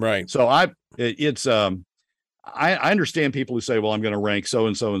November? Right. So I understand people who say, well, I'm going to rank so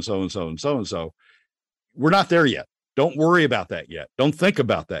and so and so and so and so and so. We're not there yet. Don't worry about that yet. Don't think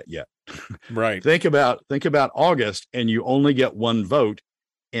about that yet. Right. Think about August, and you only get one vote.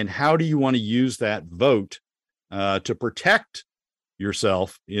 And how do you want to use that vote to protect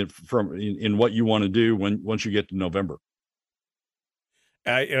yourself in what you want to do once you get to November?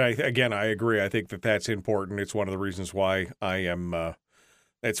 I agree. I think that's important. It's one of the reasons why I'm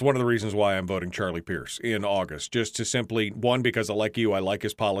voting Charlie Pierce in August, just to simply, one, because I like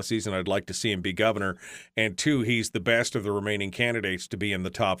his policies and I'd like to see him be governor. And two, he's the best of the remaining candidates to be in the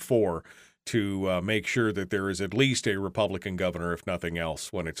top four to make sure that there is at least a Republican governor, if nothing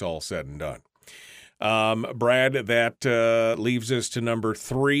else, when it's all said and done. Brad, that leaves us to number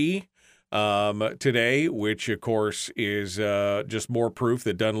 3 today, which of course is just more proof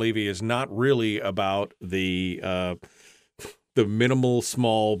that Dunleavy is not really about the minimal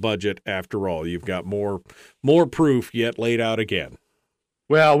small budget after all. You've got more proof yet laid out again.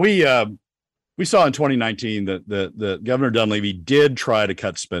 Well, we saw in 2019 that Governor Dunleavy did try to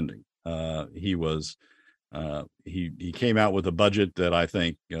cut spending. He came out with a budget that I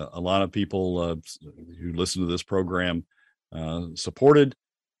think a lot of people who listen to this program supported,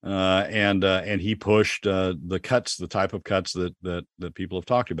 and he pushed the type of cuts that people have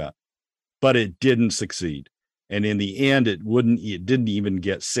talked about, but it didn't succeed. And in the end, it didn't even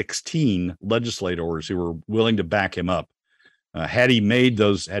get 16 legislators who were willing to back him up. Had he made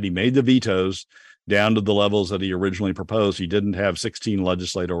the vetoes down to the levels that he originally proposed, he didn't have 16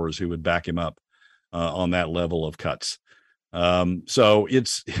 legislators who would back him up on that level of cuts. So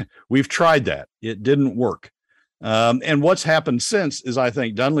we've tried that. It didn't work. And what's happened since is, I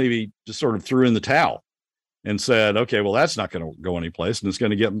think Dunleavy just sort of threw in the towel and said, okay, well, that's not going to go anyplace, and it's going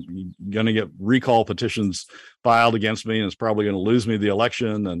to get recall petitions filed against me, and it's probably going to lose me the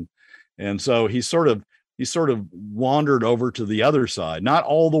election. And so he sort of wandered over to the other side, not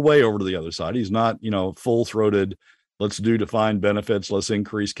all the way over to the other side. He's not, full-throated, let's do defined benefits, let's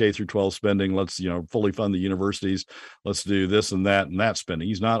increase K through 12 spending, let's, fully fund the universities, let's do this and that spending.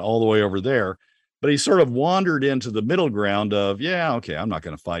 He's not all the way over there, but he sort of wandered into the middle ground of, yeah, okay, I'm not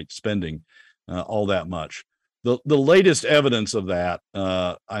going to fight spending all that much. The latest evidence of that,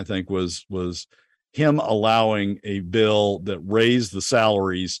 I think, was him allowing a bill that raised the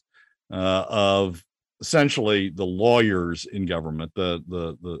salaries of essentially the lawyers in government,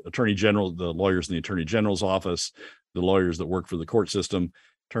 the attorney general, the lawyers in the attorney general's office, the lawyers that work for the court system,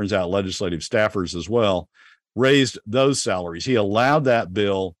 turns out legislative staffers as well, raised those salaries. He allowed that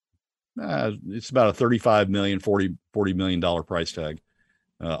bill. It's about a $35 million, $40 million price tag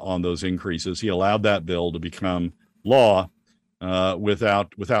on those increases. He allowed that bill to become law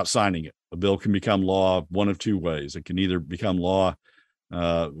without signing it. A bill can become law one of two ways. It can either become law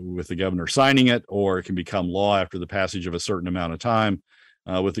with the governor signing it, or it can become law after the passage of a certain amount of time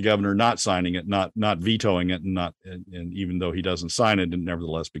with the governor not signing it, not vetoing it, and even though he doesn't sign it, it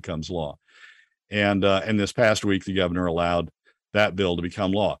nevertheless becomes law. And this past week, the governor allowed that bill to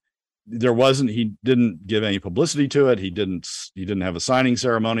become law. He didn't give any publicity to it. He didn't have a signing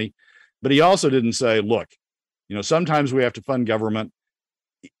ceremony, but he also didn't say, look, sometimes we have to fund government.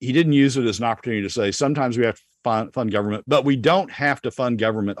 He didn't use it as an opportunity to say, sometimes we have to fund government, but we don't have to fund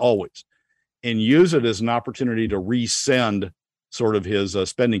government always, and use it as an opportunity to resend sort of his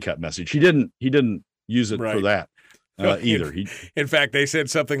spending cut message. He didn't use it for that either. In fact, they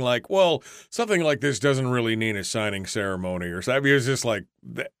said something like, well, something like this doesn't really need a signing ceremony or something. It was just like,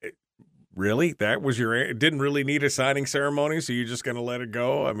 really? That was it didn't really need a signing ceremony, so you're just going to let it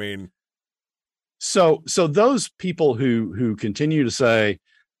go? I mean, so those people who continue to say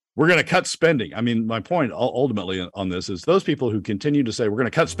we're going to cut spending. I mean, my point ultimately on this is those people who continue to say we're going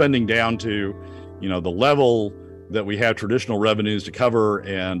to cut spending down to, the level that we have traditional revenues to cover,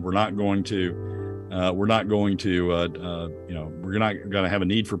 and we're not going to have a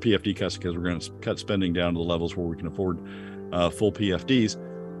need for PFD cuts because we're going to cut spending down to the levels where we can afford full PFDs.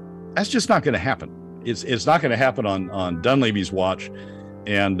 That's just not going to happen. It's not going to happen on Dunleavy's watch,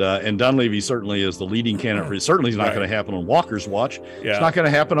 and Dunleavy certainly is the leading candidate. It certainly is not going to happen on Walker's watch. Yeah. It's not going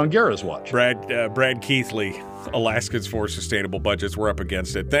to happen on Guerra's watch. Brad Keithley, Alaskans for Sustainable Budgets. We're up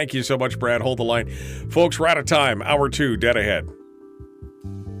against it. Thank you so much, Brad. Hold the line, folks. We're out of time. Hour 2, dead ahead.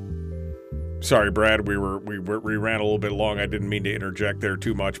 Sorry, Brad, we ran a little bit long. I didn't mean to interject there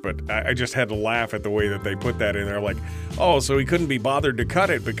too much, but I just had to laugh at the way that they put that in there. Like, oh, so he couldn't be bothered to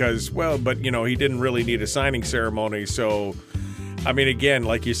cut it because, but he didn't really need a signing ceremony. So, I mean, again,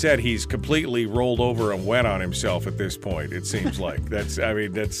 like you said, he's completely rolled over and wet on himself at this point. It seems like that's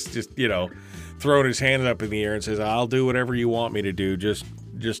just throwing his hand up in the air and says, "I'll do whatever you want me to do. Just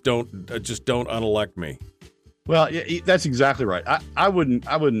don't unelect me." Well, that's exactly right. I wouldn't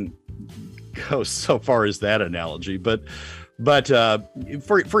go so far as that analogy, but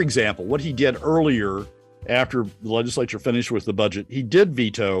for example, what he did earlier after the legislature finished with the budget, he did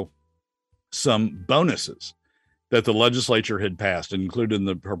veto some bonuses that the legislature had passed and included in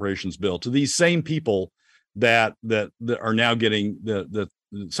the appropriations bill to these same people that are now getting the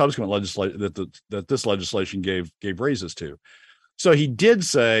subsequent legislation that this legislation gave raises to. So he did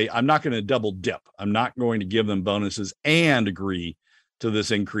say, I'm not going to double dip. I'm not going to give them bonuses and agree to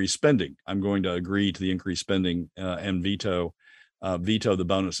this increased spending. I'm going to agree to the increased spending and veto the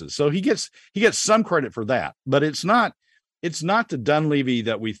bonuses. So he gets some credit for that, but it's not the Dunleavy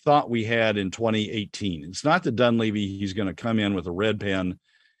that we thought we had in 2018. It's not the Dunleavy he's going to come in with a red pen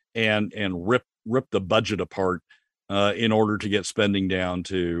and rip the budget apart in order to get spending down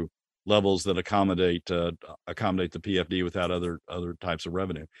to levels that accommodate the PFD without other types of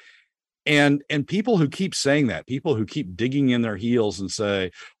revenue. And people who keep saying that, people who keep digging in their heels and say,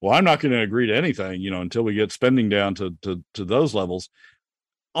 well, I'm not going to agree to anything, until we get spending down to those levels.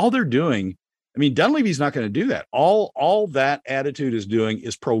 All they're doing, I mean, Dunleavy's not going to do that. All that attitude is doing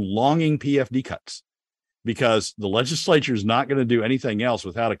is prolonging PFD cuts, because the legislature is not going to do anything else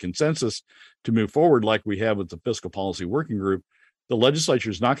without a consensus to move forward like we have with the Fiscal Policy Working Group. The legislature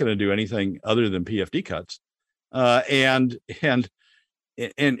is not going to do anything other than PFD cuts. And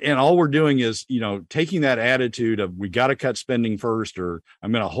all we're doing is, taking that attitude of we got to cut spending first, or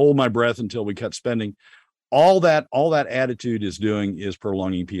I'm going to hold my breath until we cut spending. All that attitude is doing is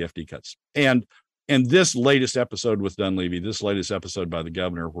prolonging PFD cuts. And this latest episode with Dunleavy, this latest episode by the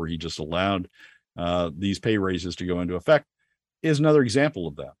governor, where he just allowed these pay raises to go into effect, is another example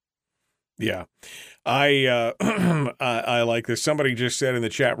of that. Yeah, I I like this. Somebody just said in the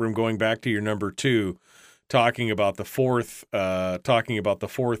chat room, going back to your number 2, talking about the fourth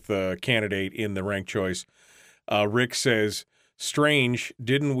candidate in the ranked choice. Rick says, strange,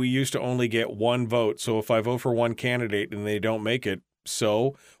 didn't we used to only get one vote? So if I vote for one candidate and they don't make it,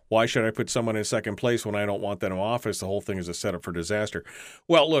 so why should I put someone in second place when I don't want them in office? The whole thing is a setup for disaster.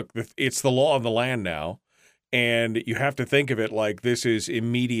 Well, look, it's the law of the land now. And you have to think of it like this is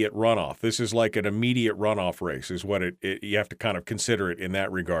immediate runoff. This is like an immediate runoff race is what you have to kind of consider it in that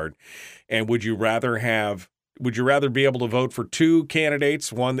regard. And would you rather be able to vote for 2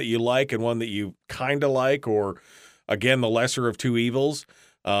 candidates, one that you like and one that you kind of like, or again, the lesser of 2 evils,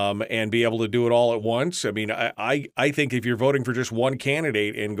 and be able to do it all at once? I mean, I think if you're voting for just one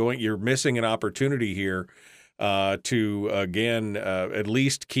candidate and you're missing an opportunity here to, again, at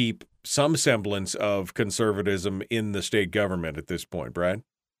least keep some semblance of conservatism in the state government at this point, Brad.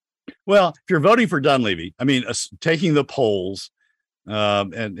 Well, if you're voting for Dunleavy, I mean, taking the polls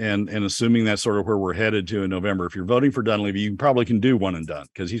and assuming that's sort of where we're headed to in November, if you're voting for Dunleavy, you probably can do one and done,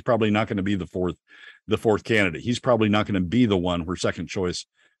 because he's probably not going to be the fourth candidate. He's probably not going to be the one where second choice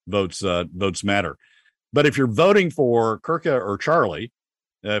votes matter. But if you're voting for Kirka or Charlie,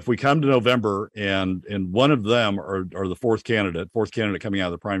 if we come to November and one of them are the fourth candidate coming out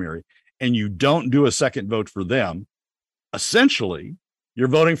of the primary, and you don't do a second vote for them, essentially you're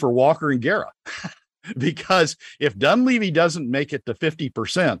voting for Walker and Guerra. Because if Dunleavy doesn't make it to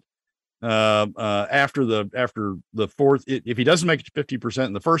 50% after the fourth, if he doesn't make it to 50%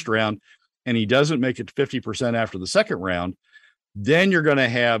 in the first round, and he doesn't make it to 50% after the second round, then you're going to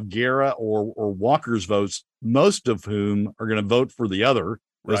have Guerra or Walker's votes, most of whom are going to vote for the other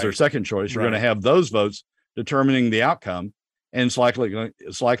as their second choice. You're going to have those votes determining the outcome, and it's likely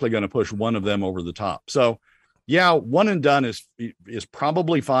going to push one of them over the top. So, yeah, one and done is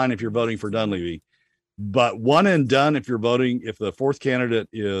probably fine if you're voting for Dunleavy, but one and done if the fourth candidate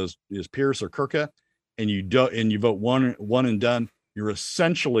is Pierce or Kirka, and you vote one and done, you're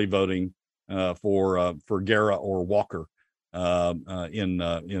essentially voting for Guerra or Walker in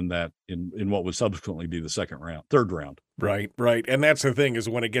what would subsequently be the third round. Right. And that's the thing, is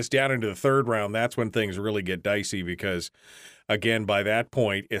when it gets down into the third round, that's when things really get dicey, because, again, by that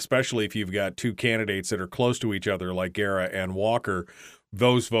point, especially if you've got 2 candidates that are close to each other like Guerra and Walker,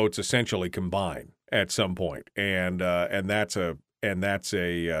 those votes essentially combine at some point, and that's a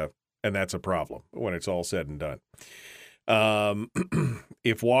problem when it's all said and done.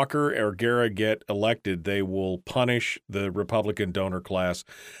 If Walker or Guerra get elected, they will punish the Republican donor class.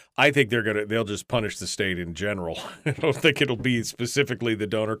 I think they'll just punish the state in general. I don't think it'll be specifically the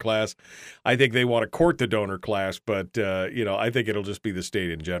donor class. I think they want to court the donor class, but I think it'll just be the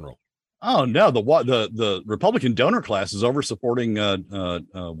state in general. Oh no, the Republican donor class is over supporting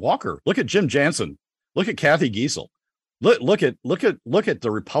Walker. Look at Jim Jansen. Look at Kathy Giesel. Look at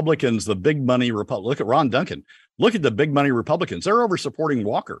the Republicans, the big money look at Ron Duncan. Look at the big money Republicans. They're over supporting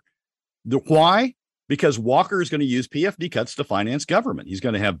Walker. Why? Because Walker is going to use PFD cuts to finance government. He's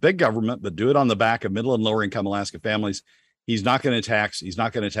going to have big government, but do it on the back of middle and lower income Alaska families. He's not going to tax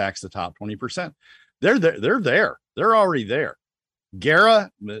the top 20%. They're there. They're already there.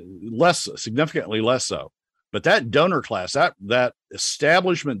 Guerra, significantly less so. But that donor class, that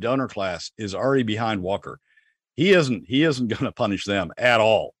establishment donor class, is already behind Walker. He isn't going to punish them at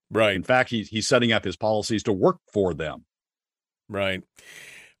all. Right. In fact, he's setting up his policies to work for them. Right.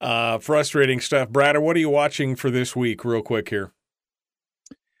 Frustrating stuff. Brad, what are you watching for this week, real quick here?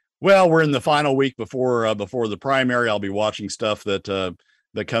 Well, we're in the final week before the primary. I'll be watching stuff that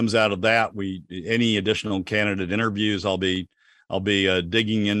comes out of that. Any additional candidate interviews, I'll be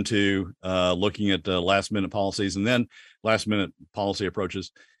digging into, looking at last minute policies and then last minute policy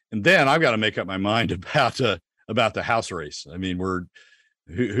approaches. And then I've got to make up my mind about the House race. I mean,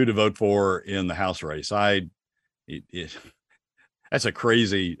 who to vote for in the House race. That's a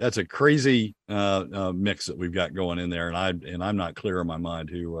crazy mix that we've got going in there, and I'm not clear in my mind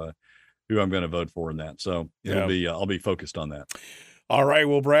who I'm going to vote for in that. So I'll be focused on that. All right.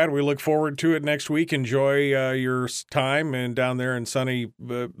 Well, Brad, we look forward to it next week. Enjoy your time and down there in sunny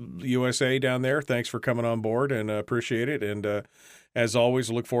USA down there. Thanks for coming on board, and appreciate it. And as always,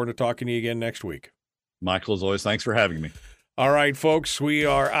 look forward to talking to you again next week. Michael, as always, thanks for having me. All right, folks, we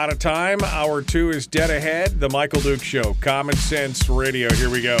are out of time. Hour 2 is dead ahead. The Michael Duke Show, Common Sense Radio. Here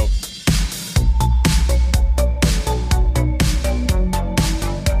we go.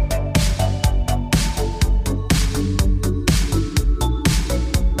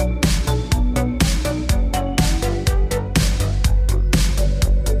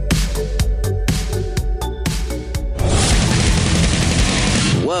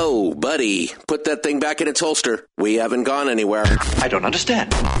 Whoa, buddy. Put that thing back in its holster. We haven't gone anywhere. I don't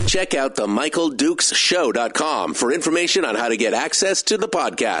understand. Check out the MichaelDukesShow.com for information on how to get access to the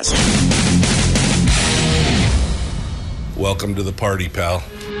podcast. Welcome to the party, pal.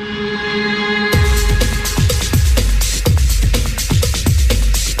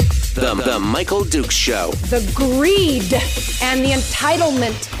 The Michael Dukes Show. The greed and the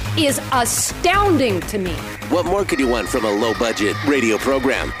entitlement is astounding to me. What more could you want from a low-budget radio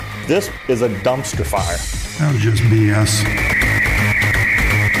program? This is a dumpster fire. That was just BS.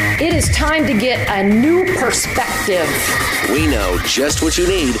 It is time to get a new perspective. We know just what you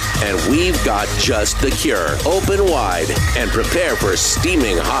need, and we've got just the cure. Open wide and prepare for a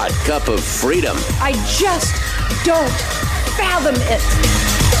steaming hot cup of freedom. I just don't fathom it.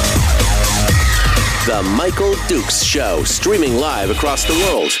 The Michael Dukes Show, streaming live across the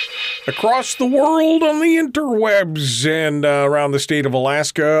world. Across the world on the interwebs and around the state of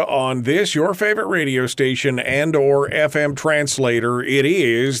Alaska on this, your favorite radio station and or FM translator. It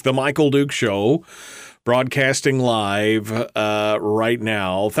is The Michael Duke Show, broadcasting live right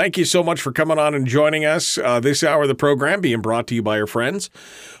now. Thank you so much for coming on and joining us this hour of the program, being brought to you by our friends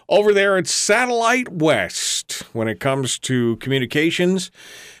over there at Satellite West. When it comes to communications,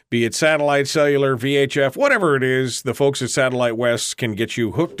 be it satellite, cellular, VHF, whatever it is, the folks at Satellite West can get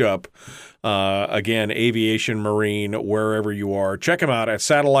you hooked up. Again, aviation, marine, wherever you are. Check them out at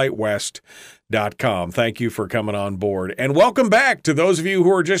satellitewest.com. Thank you for coming on board. And welcome back to those of you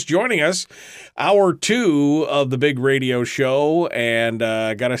who are just joining us. Hour 2 of the big radio show. And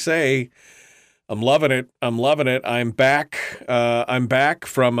I got to say, I'm loving it. I'm loving it. I'm back. I'm back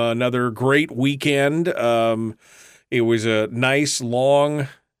from another great weekend. It was a nice, long...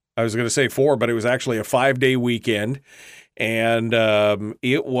 I was going to say 4, but it was actually a 5-day weekend, and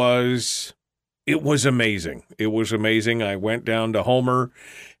it was amazing. It was amazing. I went down to Homer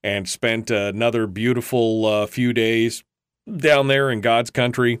and spent another beautiful few days down there in God's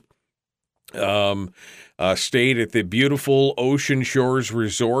country. Stayed at the beautiful Ocean Shores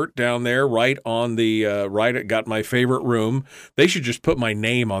Resort down there, right on the right. Got my favorite room. They should just put my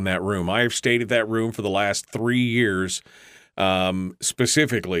name on that room. I have stayed at that room for the last 3 years.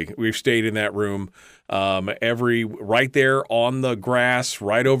 Specifically, we've stayed in that room right there on the grass,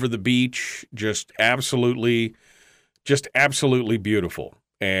 right over the beach, just absolutely beautiful.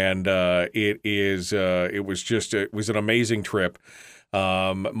 And it was an amazing trip.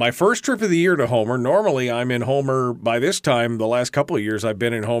 My first trip of the year to Homer. Normally I'm in Homer by this time. The last couple of years I've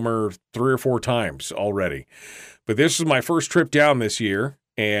been in Homer 3 or 4 times already, but this is my first trip down this year,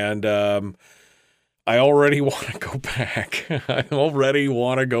 and I already want to go back. I already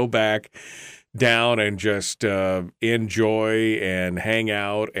want to go back down and just enjoy and hang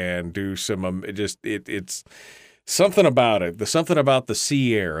out and do some. It's something about it. Something about the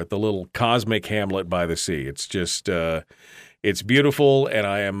sea air at the little cosmic hamlet by the sea. It's just it's beautiful, and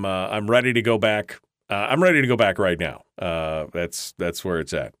I'm ready to go back. I'm ready to go back right now. That's where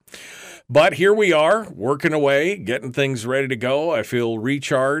it's at. But here we are, working away, getting things ready to go. I feel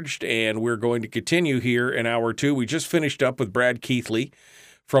recharged, and we're going to continue here in hour 2. We just finished up with Brad Keithley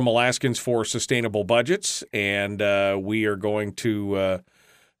from Alaskans for Sustainable Budgets, and we are going to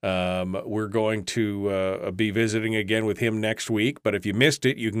be visiting again with him next week. But if you missed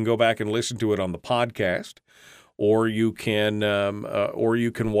it, you can go back and listen to it on the podcast, or you can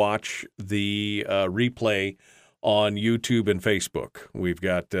watch the replay on YouTube and Facebook. We've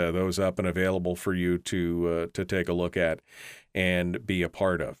got those up and available for you to take a look at and be a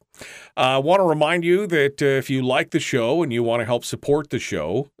part of. I want to remind you that if you like the show and you want to help support the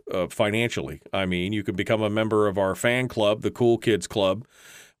show financially, you can become a member of our fan club, the Cool Kids Club.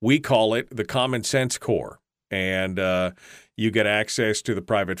 We call it the Common Sense Corps. And you get access to the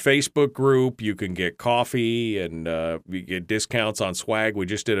private Facebook group. You can get coffee, and you get discounts on swag. We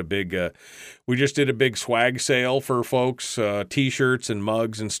just did a big swag sale for folks, T-shirts and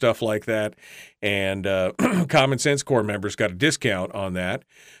mugs and stuff like that. And Common Sense Corps members got a discount on that.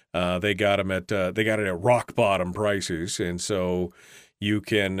 They got it at rock bottom prices, and so you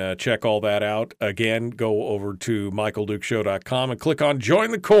can check all that out. Again, go over to michaeldukeshow.com and click on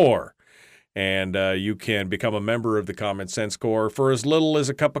Join the Corps. And you can become a member of the Common Sense Corps for as little as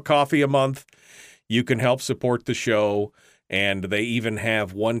a cup of coffee a month. You can help support the show, And they even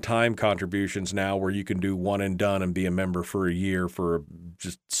have one-time contributions now where you can do one and done and be a member for a year for a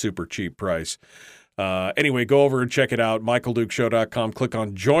just super cheap price. Anyway, go over and check it out, michaeldukeshow.com. Click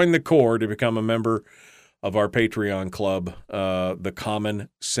on Join the Corps to become a member of our Patreon club, the Common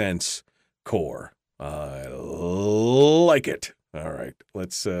Sense Corps. I like it. All right,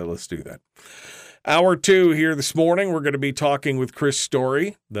 let's do that. Hour 2 here this morning, we're going to be talking with Chris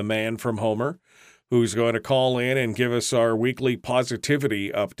Story, the man from Homer, who's going to call in and give us our weekly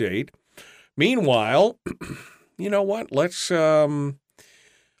positivity update. Meanwhile, you know what?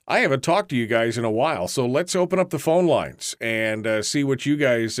 I haven't talked to you guys in a while, so let's open up the phone lines and see what you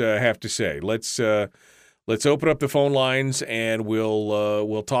guys have to say. Let's open up the phone lines and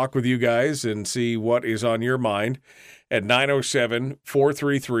we'll talk with you guys and see what is on your mind at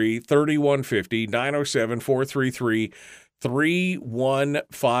 907-433-3150,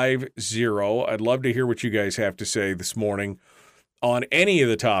 907-433-3150. I'd love to hear what you guys have to say this morning on any of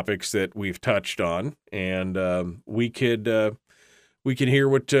the topics that we've touched on, and we can hear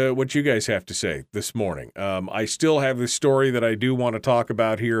what you guys have to say this morning. I still have this story that I do want to talk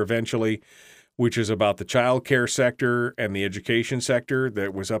about here eventually, which is about the child care sector and the education sector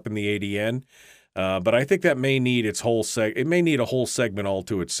that was up in the ADN. But I think that may need its whole it may need a whole segment all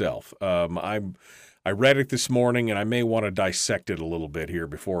to itself. I read it this morning, and I may want to dissect it a little bit here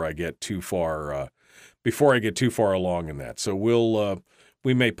before I get too far along in that. So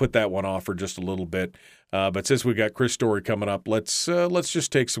we may put that one off for just a little bit. But since we got Chris Story coming up, let's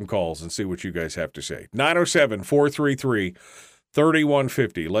just take some calls and see what you guys have to say.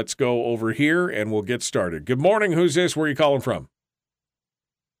 907-433-3150. Let's go over here and we'll get started. Good morning. Who's this? Where are you calling from?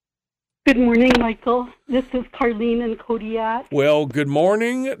 Good morning, Michael. This is Carlene in Kodiak. Well, good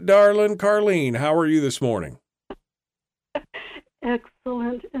morning, darling Carlene. How are you this morning?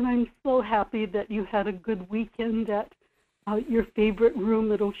 Excellent. And I'm so happy that you had a good weekend at your favorite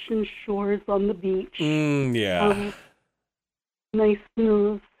room at Ocean Shores on the beach. Yeah. Nice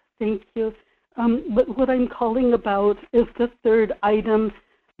news. Thank you. But what I'm calling about is the third item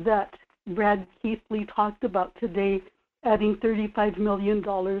that Brad Keithley talked about today, adding $35 million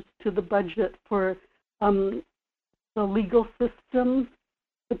to the budget for the legal system,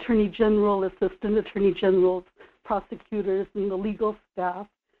 Attorney General, Assistant Attorney Generals, prosecutors, and the legal staff.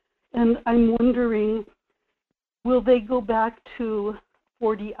 And I'm wondering, will they go back to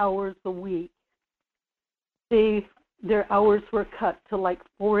 40 hours a week? Their hours were cut to like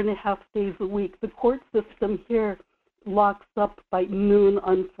 4.5 days a week. The court system here locks up by noon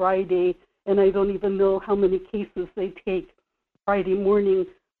on Friday, and I don't even know how many cases they take Friday morning.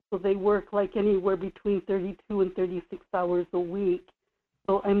 So they work like anywhere between 32 and 36 hours a week.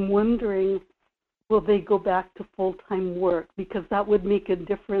 So I'm wondering, will they go back to full-time work? Because that would make a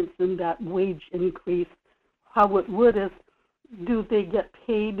difference in that wage increase. How it would is, do they get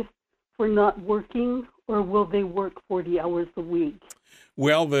paid for not working, or will they work 40 hours a week?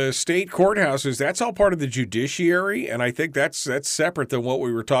 Well, the state courthouses, that's all part of the judiciary, and I think that's separate than what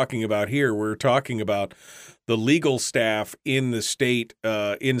we were talking about here. We're talking about the legal staff in the state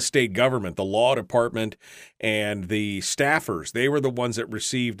government, the law department, and the staffers. They were the ones that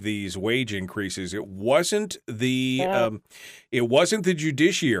received these wage increases. It wasn't the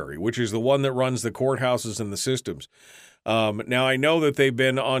judiciary, which is the one that runs the courthouses and the systems. Now I know that they've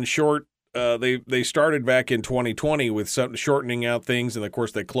been on short. They started back in 2020 with some shortening out things, and of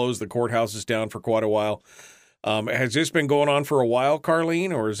course they closed the courthouses down for quite a while. Has this been going on for a while,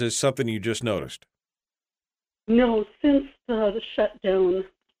 Carlene, or is this something you just noticed? No, since the shutdown.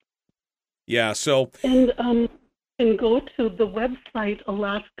 Yeah, so... And you can go to the website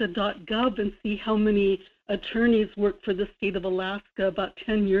alaska.gov and see how many attorneys work for the state of Alaska. About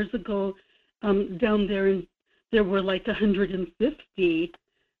 10 years ago, down there, and there were like 150.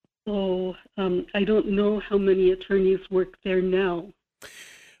 So I don't know how many attorneys work there now.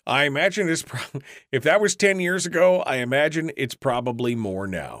 I imagine if that was 10 years ago, I imagine it's probably more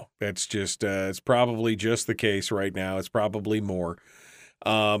now. That's just it's probably just the case right now. It's probably more.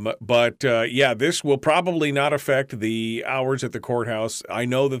 But this will probably not affect the hours at the courthouse. I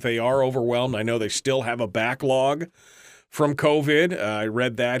know that they are overwhelmed. I know they still have a backlog from COVID. I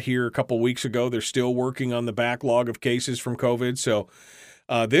read that here a couple weeks ago. They're still working on the backlog of cases from COVID. So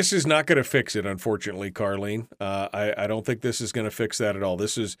this is not going to fix it, unfortunately, Carlene. I don't think this is going to fix that at all.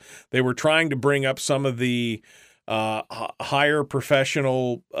 They were trying to bring up some of the higher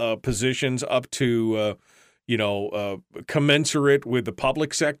professional positions up to, commensurate with the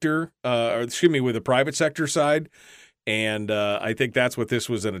public sector, with the private sector side. And I think that's what this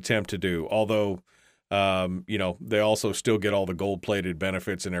was an attempt to do. Although, they also still get all the gold-plated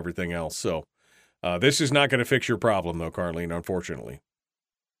benefits and everything else. So This is not going to fix your problem, though, Carlene, unfortunately.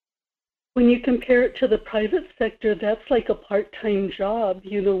 When you compare it to the private sector, that's like a part-time job,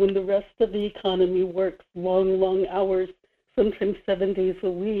 when the rest of the economy works long hours, sometimes 7 days a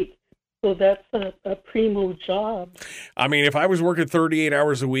week. So that's a primo job. I mean, if I was working 38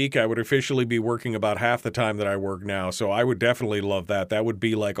 hours a week, I would officially be working about half the time that I work now. So I would definitely love that. That would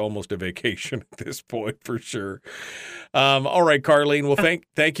be like almost a vacation at this point for sure. All right, Carlene. Well,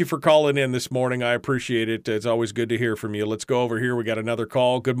 thank you for calling in this morning. I appreciate it. It's always good to hear from you. Let's go over here. We got another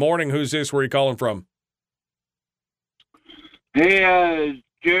call. Good morning. Who's this? Where are you calling from? Hey,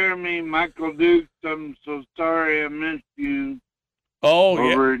 Jeremy, Michael Dukes. I'm so sorry I missed you. Oh,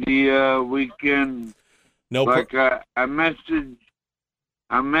 over the weekend. No, I messaged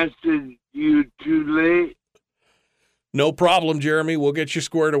you too late. No problem, Jeremy. We'll get you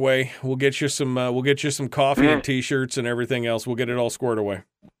squared away. We'll get you some coffee and T-shirts and everything else. We'll get it all squared away.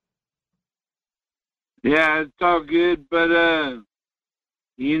 Yeah, it's all good, but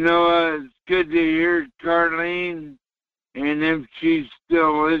it's good to hear Carlene, and if she's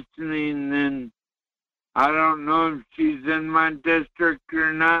still listening, then I don't know if she's in my district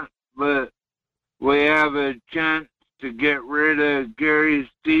or not, but we have a chance to get rid of Gary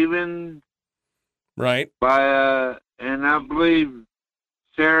Stevens. Right. And I believe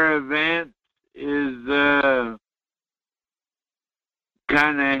Sarah Vance is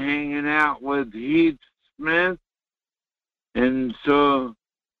kind of hanging out with Heath Smith. And so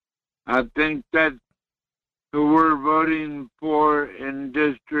I think that's who we're voting for in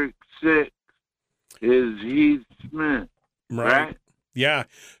District 6. Is Heath Smith, right? Yeah.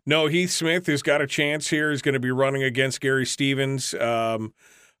 No, Heath Smith has got a chance here. He's going to be running against Gary Stevens in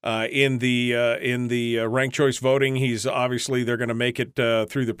the ranked choice voting. He's obviously they're going to make it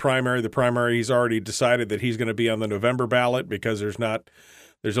through the primary. The primary, he's already decided that he's going to be on the November ballot because there's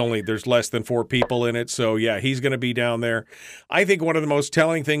less than 4 people in it. So yeah, he's going to be down there. I think one of the most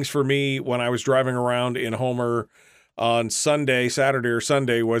telling things for me when I was driving around in Homer on Saturday or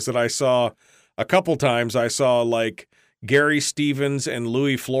Sunday was that I saw a couple times like Gary Stevens and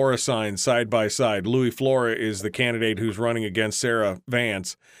Louis Flora signs side by side. Louis Flora is the candidate who's running against Sarah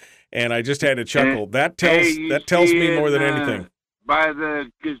Vance, and I just had to chuckle. That tells me more than anything. By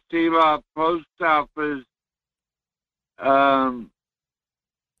the Castillo post office,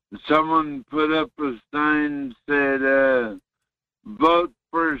 someone put up a sign that said, "Vote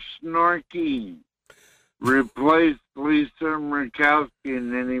for Snorky. Replace Lisa Murkowski,"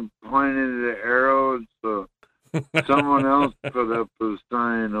 and then he pointed the arrow, so someone else put up a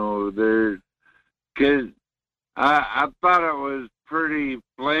sign over there. Because I thought it was pretty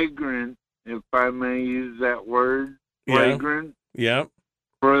flagrant, if I may use that word, flagrant. Yeah.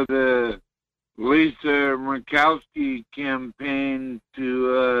 For the Lisa Murkowski campaign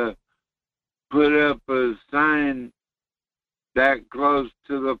to put up a sign that close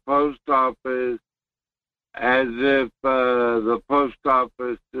to the post office, as if the post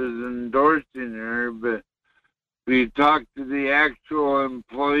office is endorsing her, but if you talk to the actual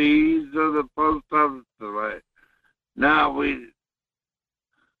employees of the post office, they're like, no,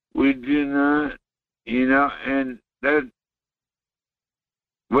 we do not, and that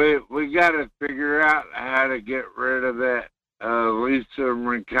we got to figure out how to get rid of that Lisa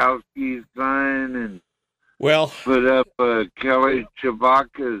Murkowski sign and put up Kelly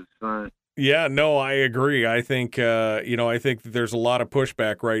Chewbacca's sign. Yeah, no, I agree. I think, I think that there's a lot of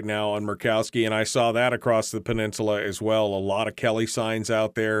pushback right now on Murkowski, and I saw that across the peninsula as well. A lot of Kelly signs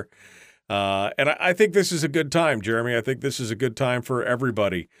out there. And I think this is a good time, Jeremy. I think this is a good time for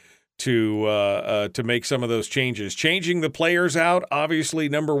everybody to make some of those changes. Changing the players out, obviously,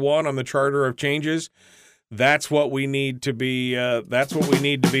 number one on the charter of changes. That's what we need to be. That's what we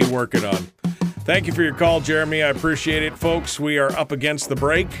need to be working on. Thank you for your call, Jeremy. I appreciate it, folks. We are up against the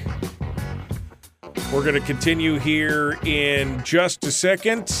break. We're going to continue here in just a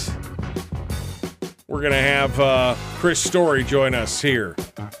second. We're going to have Chris Story join us here.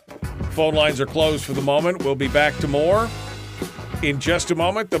 Phone lines are closed for the moment. We'll be back to more in just a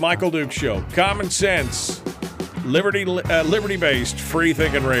moment. The Michael Dukes Show. Common sense, liberty-based,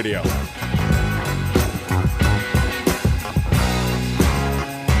 free-thinking radio.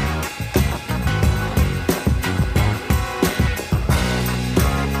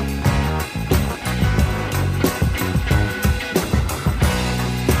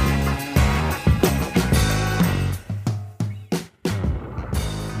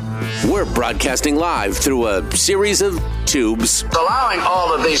 We're broadcasting live through a series of tubes. Allowing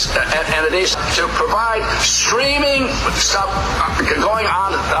all of these entities to provide streaming stuff going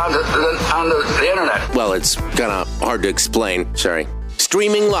on the internet. Well, it's kind of hard to explain. Sorry.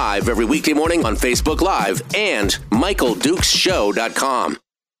 Streaming live every weekday morning on Facebook Live and MichaelDukesShow.com.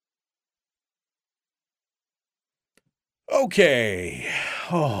 Okay.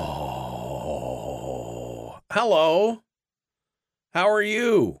 Oh, hello. How are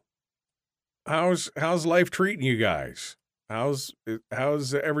you? How's life treating you guys? How's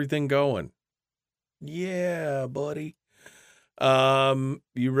everything going? Yeah, buddy.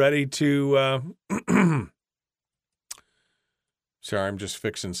 You ready to? Sorry, I'm just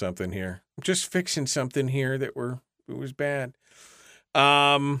fixing something here. That it was bad.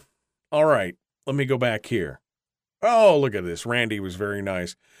 All right. Let me go back here. Oh, look at this. Randy was very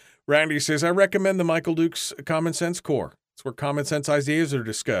nice. Randy says, I recommend the Michael Dukes Common Sense Corps. It's where common sense ideas are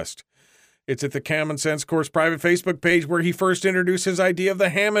discussed. It's at the Common Sense Corps' private Facebook page where he first introduced his idea of the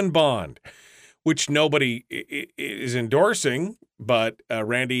Hammond Bond, which nobody is endorsing, but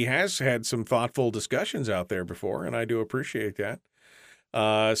Randy has had some thoughtful discussions out there before, and I do appreciate that.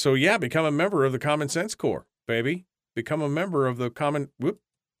 So yeah, become a member of the Common Sense Corps, baby. Become a member of the Common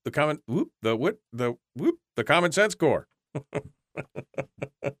Sense Corps.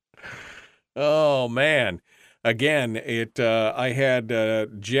 Oh man. Again, I had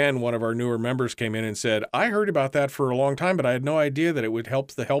Jen, one of our newer members, came in and said, I heard about that for a long time, but I had no idea that it would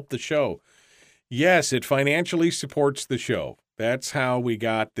help the show. Yes, it financially supports the show. That's how we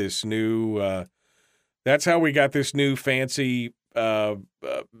got this new fancy,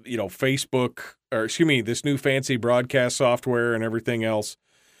 Facebook, or excuse me, this new fancy broadcast software and everything else.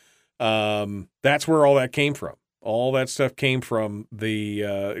 That's where all that came from. All that stuff came from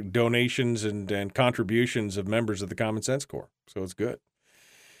the donations and contributions of members of the Common Sense Corps. So it's good.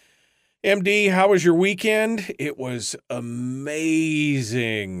 MD, how was your weekend? It was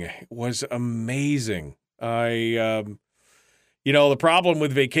amazing. The problem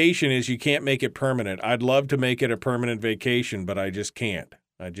with vacation is you can't make it permanent. I'd love to make it a permanent vacation, but I just can't.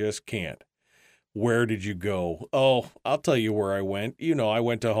 Where did you go? Oh, I'll tell you where I went. I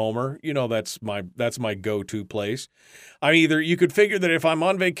went to Homer. That's my go-to place. You could figure that if I'm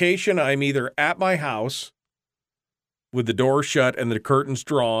on vacation, I'm either at my house with the door shut and the curtains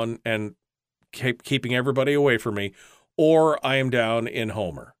drawn and keeping everybody away from me, or I am down in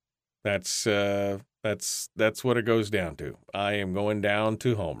Homer. That's what it goes down to. I am going down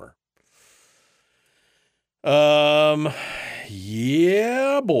to Homer.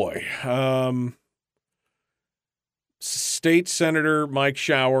 Yeah, boy. State Senator Mike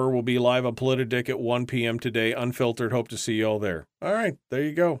Shower will be live on Politidick at 1 p.m. today, unfiltered. Hope to see you all there. All right, there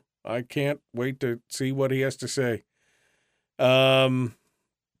you go. I can't wait to see what he has to say. Let's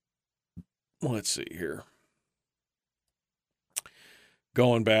see here.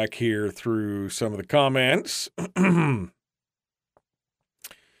 Going back here through some of the comments.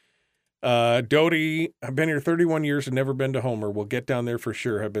 Doty, I've been here 31 years and never been to Homer. We'll get down there for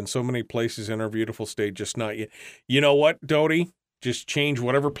sure. Have been so many places in our beautiful state, just not yet. You know what, Doty? Just change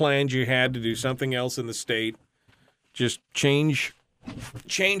whatever plans you had to do something else in the state. Just change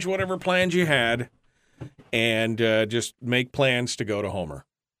whatever plans you had and just make plans to go to Homer.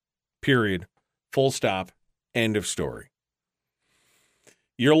 Period. Full stop. End of story.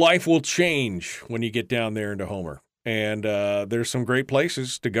 Your life will change when you get down there into Homer. And there's some great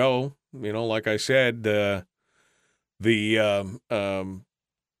places to go. Like I said, the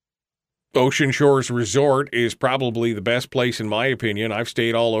Ocean Shores Resort is probably the best place in my opinion. I've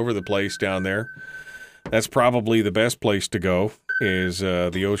stayed all over the place down there. That's probably the best place to go is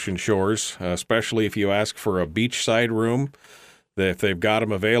the Ocean Shores, especially if you ask for a beachside room. If they've got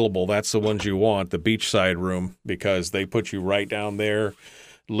them available, that's the ones you want, the beachside room, because they put you right down there.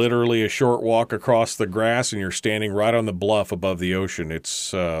 Literally a short walk across the grass, and you're standing right on the bluff above the ocean.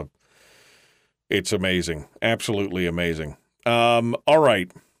 It's amazing, absolutely amazing. All right,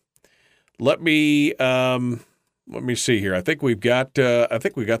 let me see here. I think we've got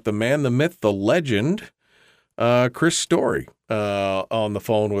the man, the myth, the legend, Chris Story, on the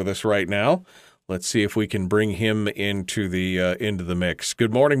phone with us right now. Let's see if we can bring him into the mix.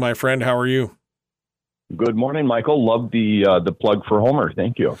 Good morning, my friend. How are you? Good morning, Michael. Love the plug for Homer.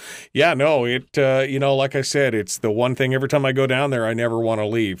 Thank you. Yeah, no, like I said, it's the one thing every time I go down there, I never want to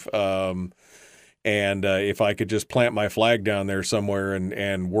leave. And if I could just plant my flag down there somewhere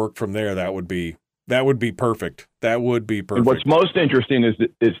and work from there, that would be perfect. That would be perfect. And what's most interesting is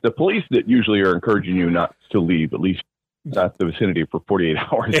that it's the police that usually are encouraging you not to leave, at least not the vicinity for 48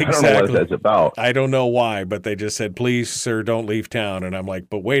 hours. Exactly. I don't know what that's about. I don't know why, but they just said, please, sir, don't leave town. And I'm like,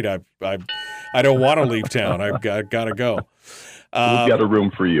 but wait, I don't want to leave town. I've got to go. We've got a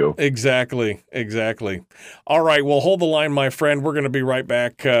room for you. Exactly. All right, well, hold the line, my friend. We're going to be right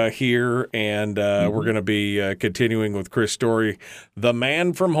back here, and we're going to be continuing with Chris Story, the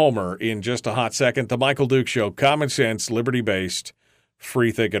man from Homer, in just a hot second. The Michael Duke Show, common sense, liberty-based,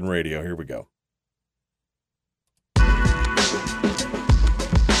 free-thinking radio. Here we go.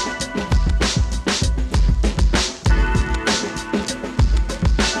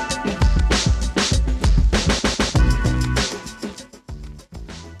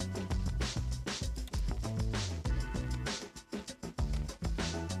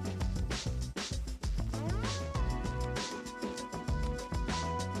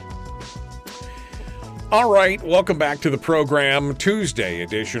 All right, welcome back to the program, Tuesday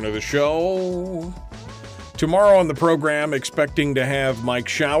edition of the show. Tomorrow on the program, expecting to have Mike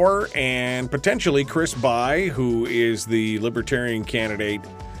Shower and potentially Chris By, who is the Libertarian candidate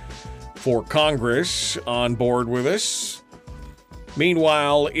for Congress, on board with us.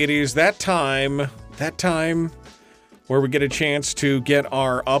 Meanwhile, it is that time where we get a chance to get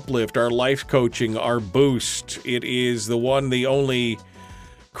our uplift, our life coaching, our boost. It is the one, the only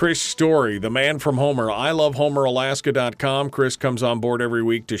Chris Story, the man from Homer. I love HomerAlaska.com. Chris comes on board every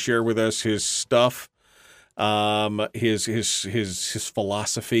week to share with us his stuff, his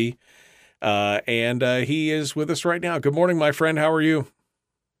philosophy, and he is with us right now. Good morning, my friend. How are you?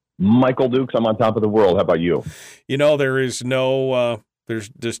 Michael Dukes, I'm on top of the world. How about you? You know, there's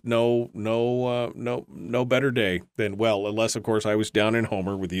just no better day than, well, unless, of course, I was down in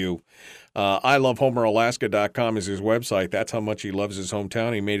Homer with you. I love HomerAlaska.com is his website. That's how much he loves his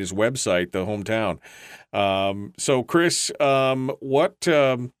hometown. He made his website the hometown. So, Chris, we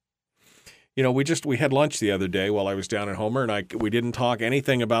had lunch the other day while I was down in Homer, and we didn't talk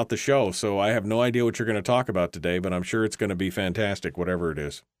anything about the show. So I have no idea what you're going to talk about today, but I'm sure it's going to be fantastic, whatever it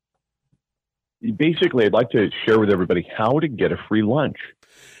is. Basically, I'd like to share with everybody how to get a free lunch.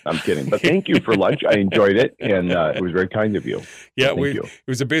 I'm kidding, but thank you for lunch. I enjoyed it, and it was very kind of you. Yeah, it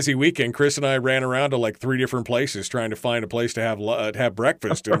was a busy weekend. Chris and I ran around to like 3 different places trying to find a place to have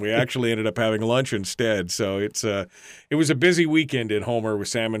breakfast, and we actually ended up having lunch instead. So it was a busy weekend in Homer with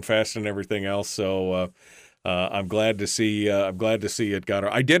Salmon Fest and everything else. So I'm glad to see it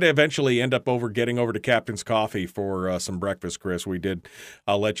got. I did eventually end up getting over to Captain's Coffee for some breakfast, Chris. We did.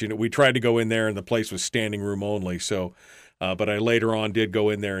 I'll let you know. We tried to go in there, and the place was standing room only. So. But I later on did go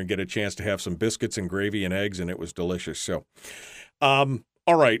in there and get a chance to have some biscuits and gravy and eggs, and it was delicious. So, all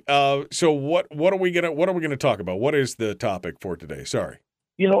right. So what are we gonna talk about? What is the topic for today? Sorry.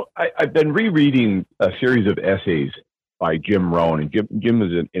 I've been rereading a series of essays by Jim Rohn, and Jim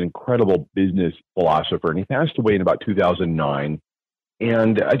is an incredible business philosopher, and he passed away in about 2009.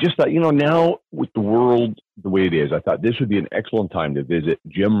 And I just thought, now with the world the way it is, I thought this would be an excellent time to visit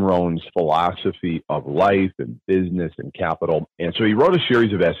Jim Rohn's philosophy of life and business and capital. And so he wrote a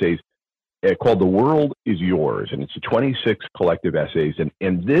series of essays called The World is Yours, and it's 26 collective essays. And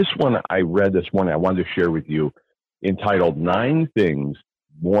this one I read this morning, I wanted to share with you, entitled 9 Things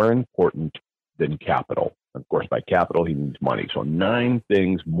More Important Than Capital. Of course, by capital, he means money. So 9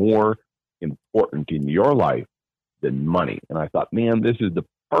 things more important in your life than money. And I thought, man, this is the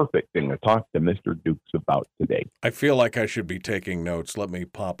perfect thing to talk to Mr. Dukes about today. I feel like I should be taking notes. Let me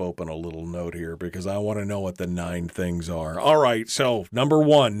pop open a little note here because I want to know what the 9 things are. All right. So number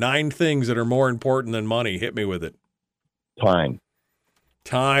 1, 9 things that are more important than money. Hit me with it. Time.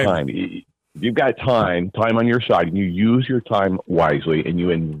 If you've got time on your side, and you use your time wisely and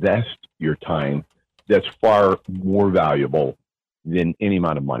you invest your time, that's far more valuable than any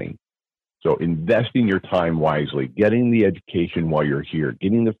amount of money. So investing your time wisely, getting the education while you're here,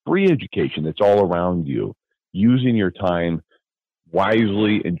 getting the free education that's all around you, using your time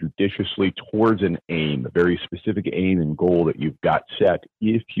wisely and judiciously towards an aim, a very specific aim and goal that you've got set.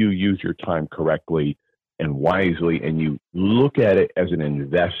 If you use your time correctly and wisely, and you look at it as an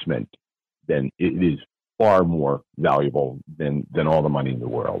investment, then it is far more valuable than all the money in the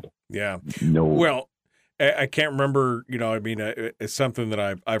world. Yeah. No. Well, I can't remember, it's something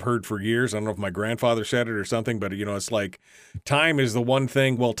that I've heard for years. I don't know if my grandfather said it or something, but, it's like time is the one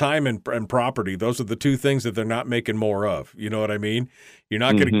thing. Well, time and property, those are the 2 things that they're not making more of. You know what I mean? You're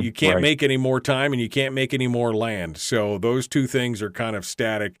not going to, you can't make any more time, and you can't make any more land. So those 2 things are kind of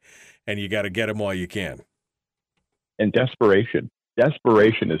static, and you got to get them while you can. And desperation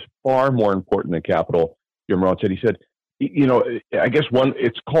is far more important than capital. Jim Rohn said, he said, I guess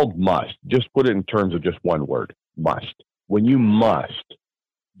it's called must. Just put it in terms of just one word, must. When you must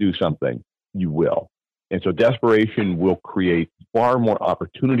do something, you will. And so desperation will create far more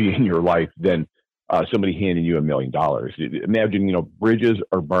opportunity in your life than somebody handing you $1 million. Imagine, bridges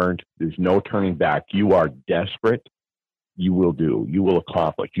are burned. There's no turning back. You are desperate. you will do, you will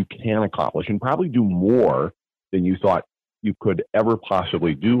accomplish, you can accomplish, and probably do more than you thought you could ever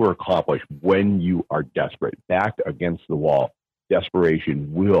possibly do or accomplish when you are desperate, backed against the wall.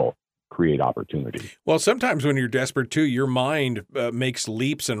 Desperation will create opportunity. Well, sometimes when you're desperate too, your mind makes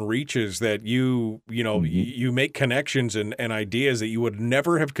leaps and reaches that you make connections and ideas that you would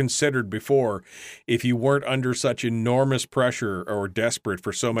never have considered before if you weren't under such enormous pressure or desperate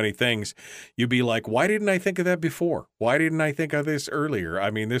for so many things. You'd be like, why didn't I think of that before? Why didn't I think of this earlier?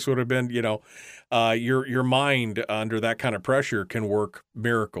 I mean, this would have been, your mind under that kind of pressure can work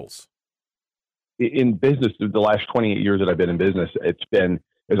miracles. In business, the last 28 years that I've been in business, it's been,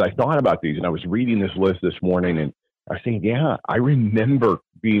 as I thought about these, and I was reading this list this morning, and I was thinking, yeah, I remember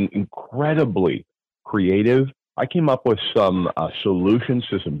being incredibly creative. I came up with some solutions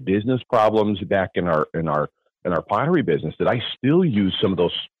to some business problems back in our pottery business that I still use some of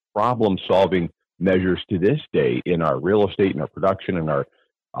those problem-solving measures to this day in our real estate and our production and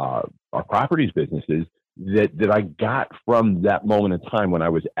our properties businesses that I got from that moment in time when I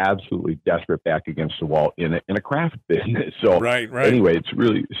was absolutely desperate, back against the wall in a craft business. So right. Anyway, it's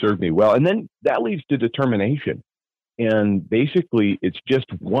really served me well. And then that leads to determination. And basically, it's just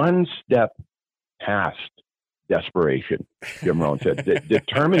one step past desperation, Jim Rohn said.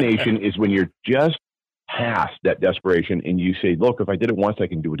 Determination is when you're just past that desperation and you say, look, if I did it once, I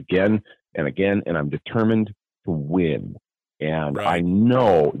can do it again and again, and I'm determined to win. And right. I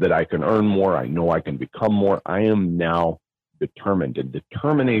know that I can earn more. I know I can become more. I am now determined. And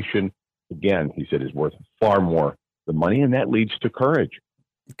determination, again, he said, is worth far more than money. And that leads to courage.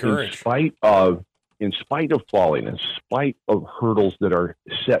 In spite of falling, in spite of hurdles that are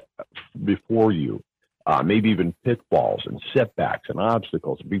set before you, maybe even pitfalls and setbacks and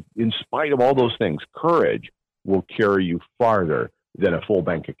obstacles, in spite of all those things, courage will carry you farther than a full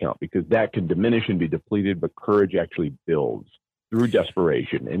bank account, because that can diminish and be depleted, but courage actually builds through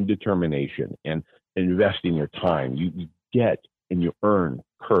desperation and determination and investing your time. You get and you earn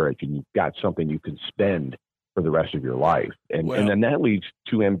courage, and you've got something you can spend for the rest of your life. And then that leads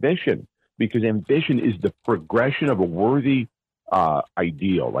to ambition, because ambition is the progression of a worthy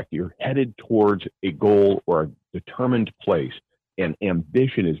ideal, like you're headed towards a goal or a determined place. And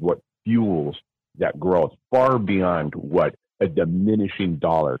ambition is what fuels that growth far beyond what a diminishing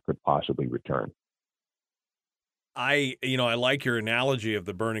dollar could possibly return. I like your analogy of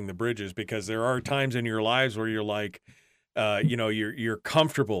the burning the bridges, because there are times in your lives where you're like, you're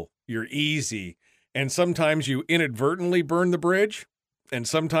comfortable, you're easy, and sometimes you inadvertently burn the bridge, and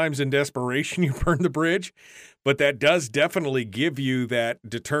sometimes in desperation you burn the bridge. But that does definitely give you that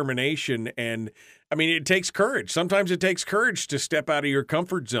determination, and I mean, it takes courage. Sometimes it takes courage to step out of your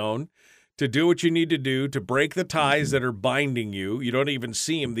comfort zone, to do what you need to do, to break the ties that are binding you. You don't even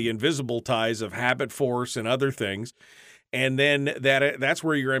see them, the invisible ties of habit force and other things. And then that's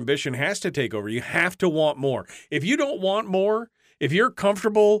where your ambition has to take over. You have to want more. If you don't want more, if you're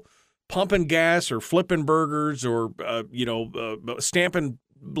comfortable pumping gas or flipping burgers or, stamping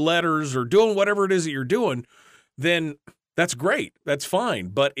letters or doing whatever it is that you're doing, then that's great. That's fine.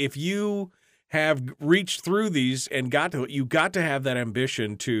 But if you have reached through these and you got to have that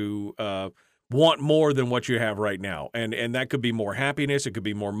ambition to want more than what you have right now. And that could be more happiness. It could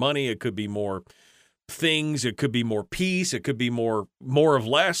be more money. It could be more things. It could be more peace. It could be more of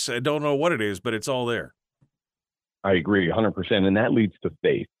less. I don't know what it is, but it's all there. I agree 100%. And that leads to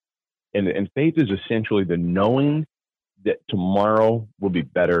faith. And faith is essentially the knowing that tomorrow will be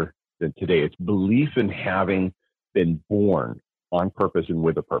better than today. It's belief in having been born on purpose and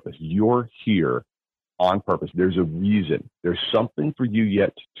with a purpose. You're here on purpose. There's a reason. There's something for you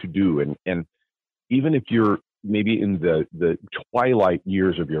yet to do. And even if you're maybe in the twilight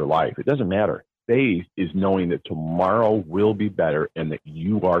years of your life, it doesn't matter. Faith is knowing that tomorrow will be better and that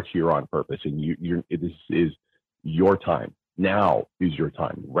you are here on purpose, and this is your time. Now is your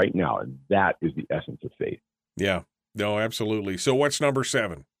time, right now. And that is the essence of faith. Yeah, no, absolutely. So what's number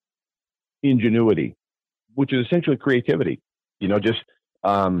 7? Ingenuity, which is essentially creativity.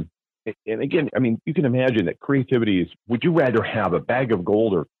 And again, I mean, you can imagine that creativity is, would you rather have a bag of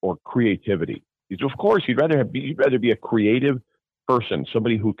gold or creativity? Of course, you'd rather be a creative person,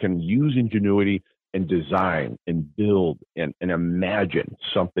 somebody who can use ingenuity and design and build and imagine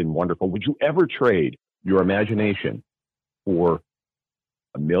something wonderful. Would you ever trade your imagination for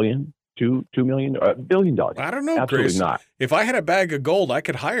 $1 million, $2 million, $1 billion? I don't know, Absolutely Chris. Not. If I had a bag of gold, I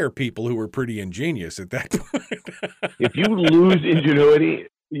could hire people who were pretty ingenious at that point. If you lose ingenuity,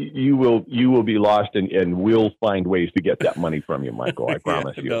 you will be lost, and we'll find ways to get that money from you, Michael. I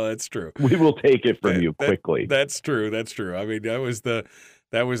promise you. No, that's true. We will take it from you quickly. That's true. That's true. I mean, that was the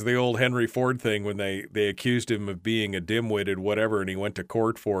That was the old Henry Ford thing when they accused him of being a dim-witted whatever, and he went to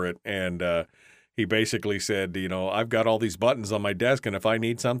court for it. And he basically said, I've got all these buttons on my desk, and if I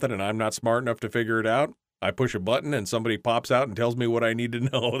need something and I'm not smart enough to figure it out, I push a button and somebody pops out and tells me what I need to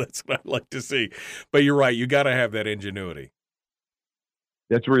know. That's what I'd like to see. But you're right. You got to have that ingenuity.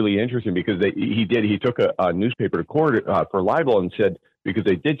 That's really interesting because he took a newspaper to court for libel and said, because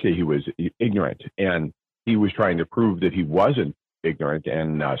they did say he was ignorant, and he was trying to prove that he wasn't ignorant.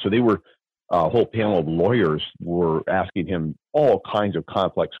 And so they were, a whole panel of lawyers were asking him all kinds of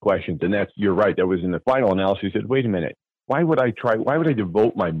complex questions. And you're right. That was in the final analysis. He said, wait a minute, why would I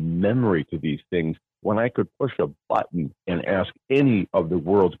devote my memory to these things when I could push a button and ask any of the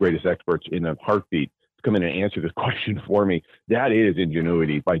world's greatest experts in a heartbeat to come in and answer this question for me? That is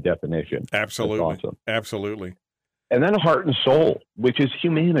ingenuity by definition. Absolutely. That's awesome. Absolutely. And then heart and soul, which is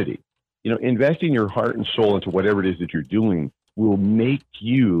humanity. Investing your heart and soul into whatever it is that you're doing will make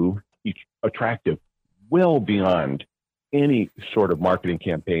you attractive well beyond any sort of marketing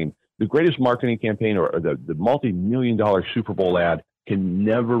campaign. The greatest marketing campaign or the multi-million-dollar Super Bowl ad can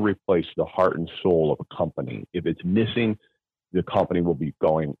never replace the heart and soul of a company. If it's missing, the company will be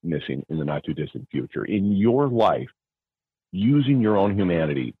going missing in the not-too-distant future. In your life, using your own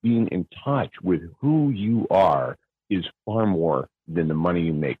humanity, being in touch with who you are is far more than the money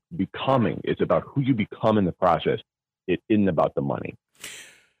you make. It's about who you become in the process. It isn't about the money.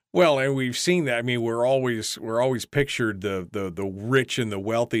 Well, and we've seen that. I mean, we're always pictured the rich and the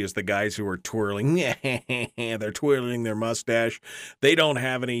wealthy as the guys who are twirling. They're twirling their mustache. They don't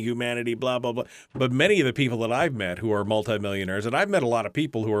have any humanity, blah, blah, blah. But many of the people that I've met who are multimillionaires, and I've met a lot of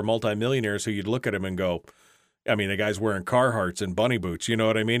people who are multimillionaires who you'd look at them and go, I mean, the guy's wearing Carhartts and bunny boots, you know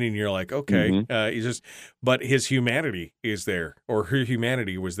what I mean? And you're like, okay, but his humanity is there, or her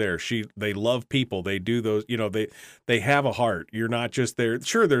humanity was there. They love people. They do those, they have a heart. You're not just there.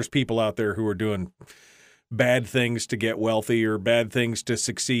 Sure, there's people out there who are doing bad things to get wealthy or bad things to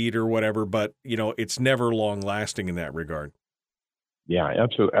succeed or whatever, but, it's never long lasting in that regard. Yeah,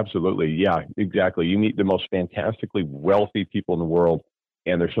 absolutely. Yeah, exactly. You meet the most fantastically wealthy people in the world,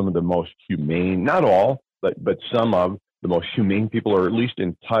 and they're some of the most humane, not all, but some of the most humane people are at least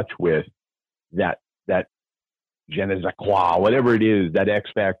in touch with that je ne sais quoi, whatever it is, that X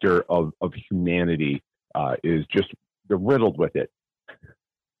factor of humanity is just, they're riddled with it.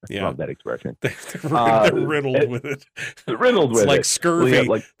 Yeah. I love that expression. They're riddled with it. Riddled with it's like it. Scurvy.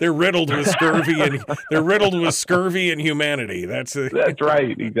 Well, they're riddled with scurvy and they're riddled with scurvy and humanity. That's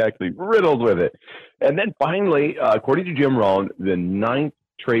right, exactly. Riddled with it. And then finally, according to Jim Rohn, the ninth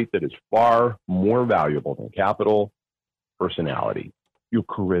trait that is far more valuable than capital, personality, your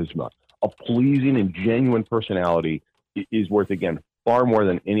charisma. A pleasing and genuine personality is worth, again, far more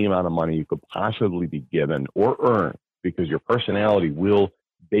than any amount of money you could possibly be given or earn, because your personality will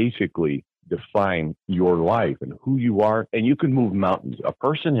basically define your life and who you are, and you can move mountains. A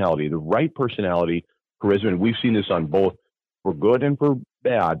personality, the right personality, charisma, and we've seen this on both for good and for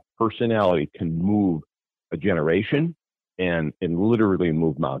bad, personality can move a generation and literally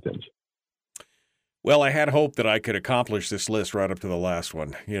move mountains. Well, I had hope that I could accomplish this list right up to the last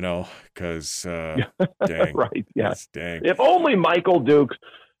one, because dang. Right, yes. Dang. If only Michael Dukes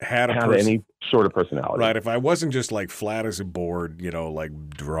had any sort of personality. Right, if I wasn't just like flat as a board, like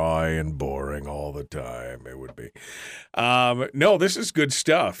dry and boring all the time, it would be. No, this is good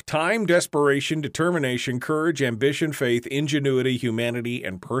stuff. Time, desperation, determination, courage, ambition, faith, ingenuity, humanity,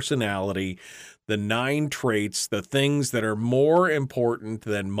 and personality. The 9 traits, the things that are more important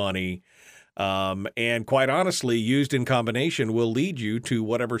than money. And quite honestly, used in combination will lead you to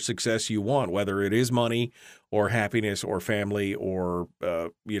whatever success you want, whether it is money or happiness or family or,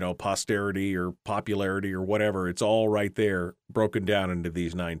 posterity or popularity or whatever. It's all right there broken down into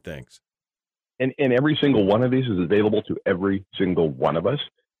these 9 things. And every single one of these is available to every single one of us,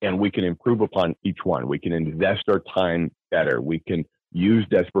 and we can improve upon each one. We can invest our time better. We can use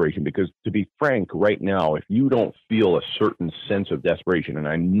desperation, because to be frank, right now, if you don't feel a certain sense of desperation, and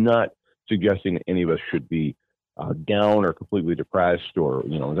I'm not suggesting that any of us should be down or completely depressed or,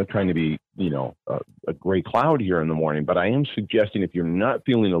 I'm not trying to be, a gray cloud here in the morning, but I am suggesting if you're not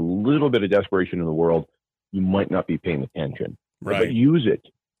feeling a little bit of desperation in the world, you might not be paying attention. Right. But use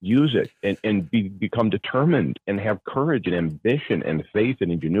it and become determined and have courage and ambition and faith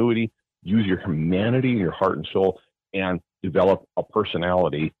and ingenuity. Use your humanity and your heart and soul and develop a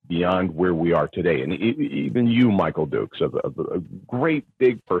personality beyond where we are today. And even you, Michael Dukes, of a great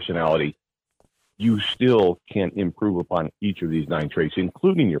big personality, you still can improve upon each of these 9 traits,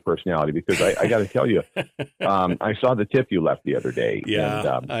 including your personality. Because I got to tell you, I saw the tip you left the other day.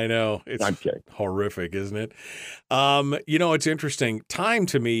 Yeah, and, I know. It's horrific, isn't it? It's interesting. Time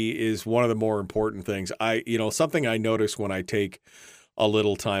to me is one of the more important things. Something I notice when I take a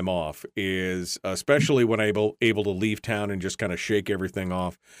little time off is, especially when I'm able to leave town and just kind of shake everything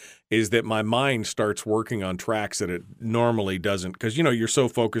off, is that my mind starts working on tracks that it normally doesn't, because, you're so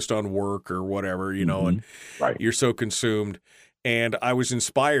focused on work or whatever, and you're so consumed. And I was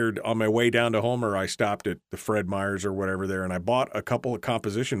inspired on my way down to Homer. I stopped at the Fred Meyer's or whatever there, and I bought a couple of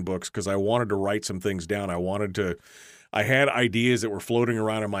composition books because I wanted to write some things down. I had ideas that were floating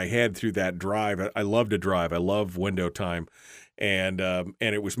around in my head through that drive. I love to drive. I love window time. And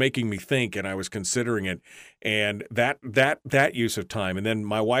it was making me think, and I was considering it, and that use of time. And then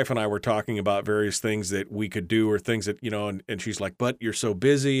my wife and I were talking about various things that we could do, or things that, and she's like, but you're so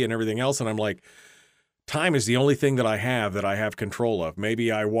busy and everything else. And I'm like, time is the only thing that I have control of.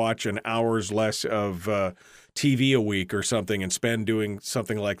 Maybe I watch an hour's less of TV a week or something and spend doing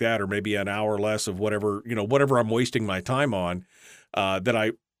something like that, or maybe an hour less of whatever I'm wasting my time on, that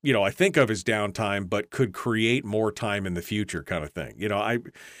I think of as downtime, but could create more time in the future, kind of thing.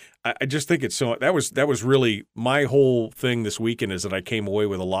 I just think it's so. That was really my whole thing this weekend, is that I came away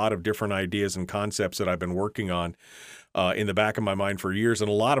with a lot of different ideas and concepts that I've been working on in the back of my mind for years, and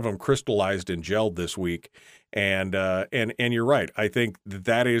a lot of them crystallized and gelled this week. And you're right. I think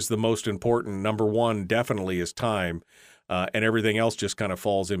that is the most important. Number one, definitely, is time, and everything else just kind of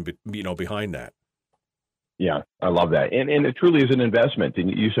falls in, behind that. Yeah, I love that. And it truly is an investment. And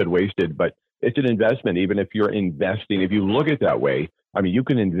you said wasted, but it's an investment. Even if you're investing, if you look at it that way, I mean, you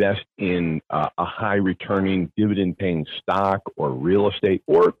can invest in a high returning dividend paying stock or real estate,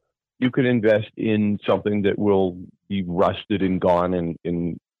 or you could invest in something that will be rusted and gone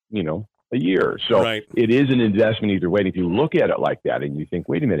in a year. So It is an investment either way. And if you look at it like that and you think,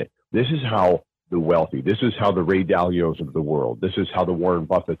 wait a minute, this is how the wealthy, this is how the Ray Dalios of the world, this is how the Warren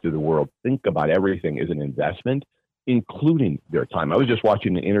Buffetts of the world think about everything as an investment, including their time. I was just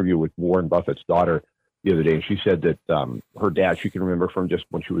watching an interview with Warren Buffett's daughter the other day, and she said that her dad, she can remember from just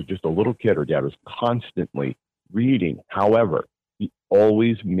when she was just a little kid, her dad was constantly reading. However, he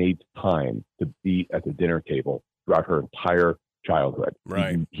always made time to be at the dinner table throughout her entire childhood.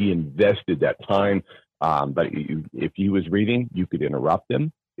 Right. He invested that time, but if he was reading, you could interrupt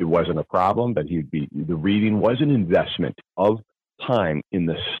him. It wasn't a problem, but the reading was an investment of time in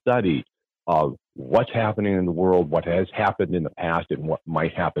the study of what's happening in the world, what has happened in the past, and what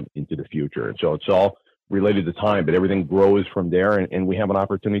might happen into the future. And so it's all related to time, but everything grows from there, and we have an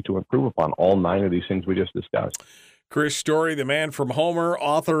opportunity to improve upon all 9 of these things we just discussed. Chris Story, the man from Homer,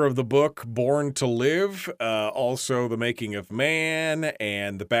 author of the book Born to Live, also The Making of Man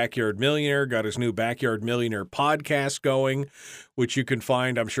and The Backyard Millionaire, got his new Backyard Millionaire podcast going, which you can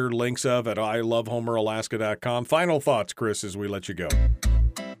find, I'm sure, links of at ilovehomeralaska.com. Final thoughts, Chris, as we let you go.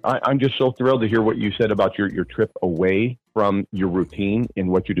 I'm just so thrilled to hear what you said about your trip away from your routine and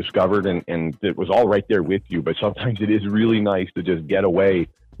what you discovered, and it was all right there with you, but sometimes it is really nice to just get away,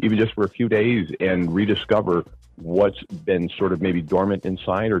 even just for a few days, and rediscover what's been sort of maybe dormant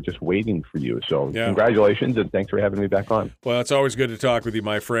inside or just waiting for you. So Congratulations, and thanks for having me back on. Well, it's always good to talk with you,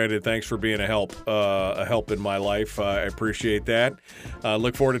 my friend, and thanks for being a help in my life. I appreciate that.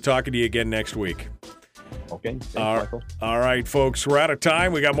 Look forward to talking to you again next week. Okay. Thanks, Michael. All right, folks, we're out of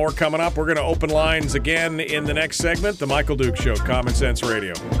time. We got more coming up. We're going to open lines again in the next segment. The Michael Duke Show, Common Sense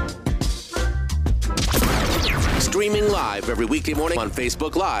Radio. Streaming live every weekday morning on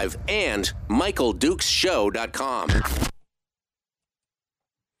Facebook Live and MichaelDukesShow.com.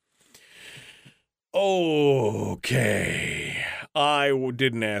 Okay. I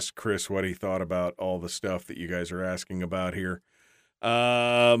didn't ask Chris what he thought about all the stuff that you guys are asking about here.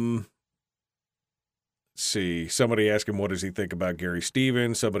 Let's see. Somebody asked him, what does he think about Gary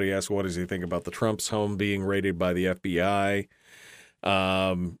Stevens? Somebody asked, what does he think about the Trump's home being raided by the FBI?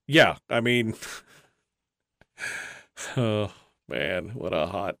 Yeah, I mean... Oh, man, what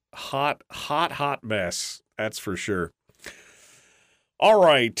a hot mess. That's for sure. All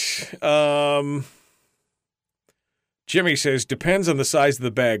right. Jimmy says, depends on the size of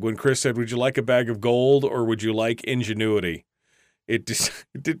the bag. When Chris said, would you like a bag of gold or would you like ingenuity? It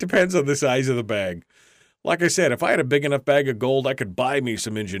depends on the size of the bag. Like I said, if I had a big enough bag of gold, I could buy me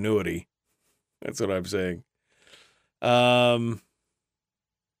some ingenuity. That's what I'm saying. All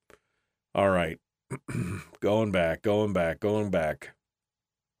right. Going back.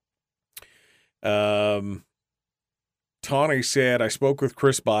 Tawny said, I spoke with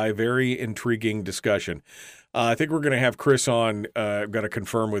Chris By, very intriguing discussion. I think we're going to have Chris on. I've got to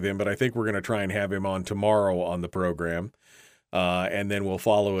confirm with him, but I think we're going to try and have him on tomorrow on the program. And then we'll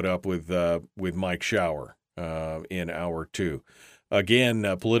follow it up with Mike Shower in hour 2. Again,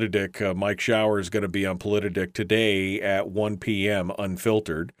 Politidic, Mike Shower is going to be on Politidic today at 1 p.m.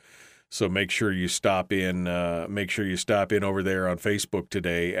 unfiltered. So make sure you stop in. Make sure you stop in over there on Facebook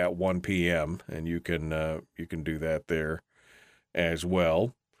today at 1 p.m. and you can do that there as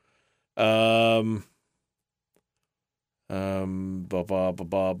well. I'm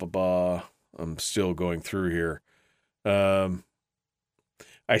still going through here.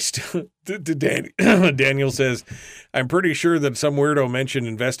 Daniel says, I'm pretty sure that some weirdo mentioned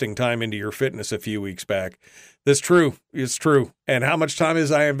investing time into your fitness a few weeks back. That's true. It's true. And how much time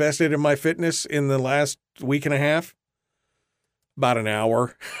has I invested in my fitness in the last week and a half? About an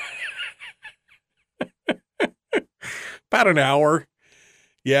hour. About an hour.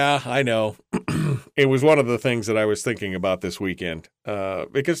 Yeah, I know. It was one of the things that I was thinking about this weekend.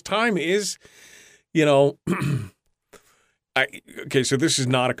 Because time is, okay, so this is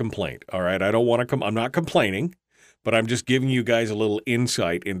not a complaint, all right? I don't want to I'm not complaining, but I'm just giving you guys a little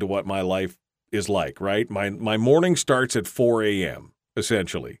insight into what my life is like, right? My morning starts at 4 a.m.,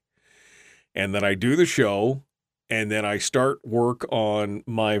 essentially. And then I do the show, and then I start work on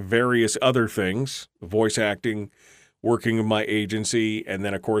my various other things, voice acting, working in my agency, and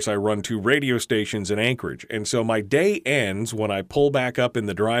then, of course, I run 2 radio stations in Anchorage. And so my day ends when I pull back up in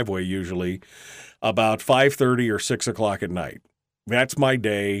the driveway, usually, about 5:30 or 6 o'clock at night. That's my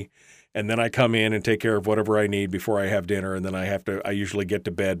day. And then I come in and take care of whatever I need before I have dinner. And then I usually get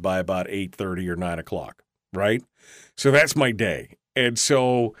to bed by about 8:30 or 9 o'clock. Right. So that's my day. And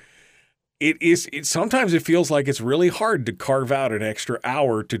so sometimes it feels like it's really hard to carve out an extra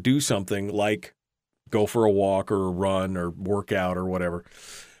hour to do something like go for a walk or a run or work out or whatever.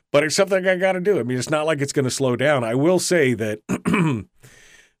 But it's something I got to do. I mean, it's not like it's going to slow down. I will say that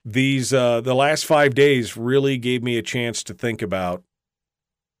the last 5 days really gave me a chance to think about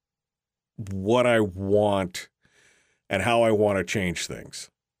what I want and how I want to change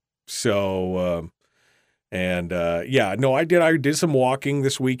things. So, I did some walking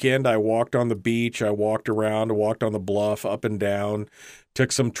this weekend. I walked on the beach. I walked around. I walked on the bluff, up and down,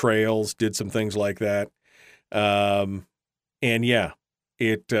 took some trails, did some things like that. 1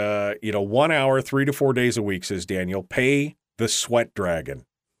 hour, 3 to 4 days a week, says Daniel, pay the sweat dragon.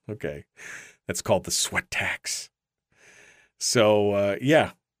 Okay. That's called the sweat tax. So,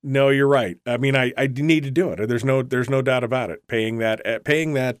 no, you're right. I mean, I need to do it. There's no doubt about it. Paying that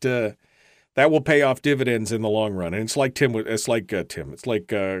will pay off dividends in the long run. And it's like Chris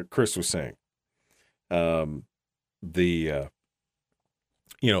was saying. Time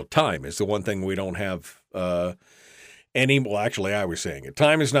is the one thing we don't have actually I was saying it.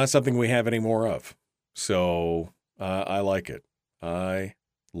 Time is not something we have any more of. So, I like it. I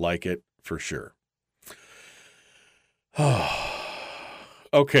like it for sure.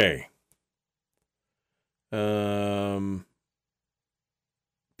 Okay.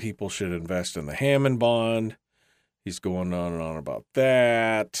 People should invest in the Hammond bond. He's going on and on about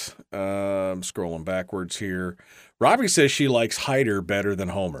that. I'm scrolling backwards here. Robbie says she likes Hyder better than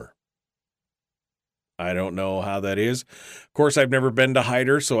Homer. I don't know how that is. Of course, I've never been to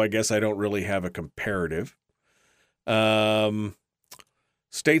Hyder, so I guess I don't really have a comparative.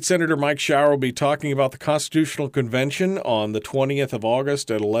 State Senator Mike Shower will be talking about the Constitutional Convention on the 20th of August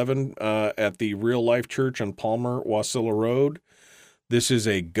at 11 at the Real Life Church on Palmer, Wasilla Road. This is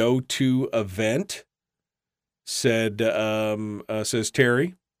a go-to event, says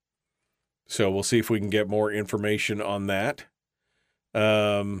Terry. So we'll see if we can get more information on that.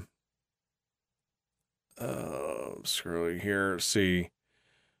 Scrolling here, see.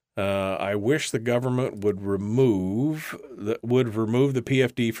 I wish the government would remove the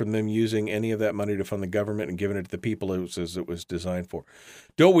PFD from them using any of that money to fund the government and giving it to the people it was designed for.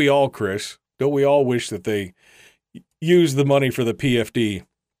 Don't we all, Chris? Don't we all wish that they use the money for the PFD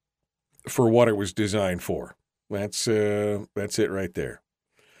for what it was designed for? That's it right there.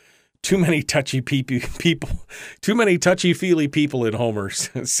 Too many touchy-feely people in Homer,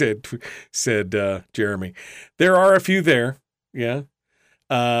 said Jeremy. There are a few there, yeah.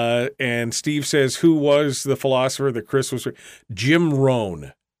 And Steve says, who was the philosopher that Chris was? Jim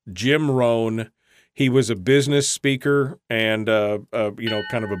Rohn. Jim Rohn. He was a business speaker and, kind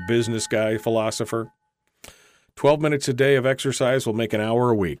of a business guy, philosopher. 12 minutes a day of exercise will make an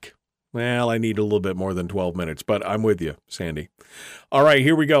hour a week. Well, I need a little bit more than 12 minutes, but I'm with you, Sandy. All right,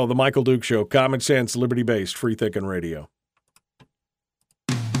 here we go. The Michael Duke Show. Common sense, liberty-based, free-thinking radio.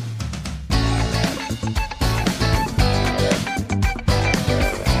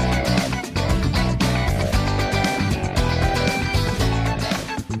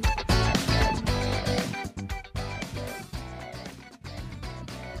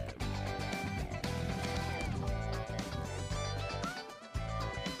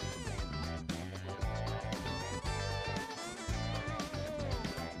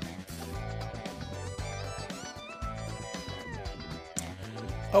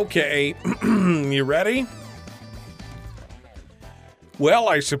 Okay, you ready? Well,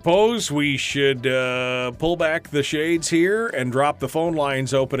 I suppose we should pull back the shades here and drop the phone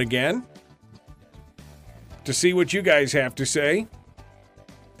lines open again to see what you guys have to say.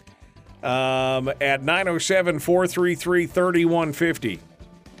 At 907-433-3150.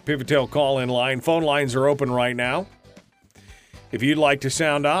 Pivotel call-in line. Phone lines are open right now. If you'd like to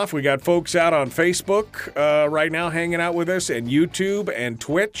sound off, we got folks out on Facebook right now hanging out with us, and YouTube and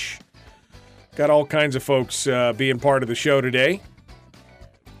Twitch. Got all kinds of folks being part of the show today.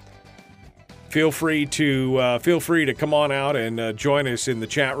 Feel free to come on out and join us in the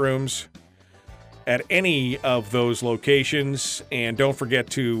chat rooms at any of those locations, and don't forget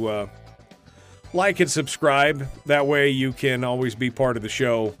to like and subscribe. That way you can always be part of the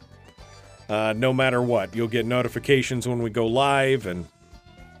show. No matter what, you'll get notifications when we go live and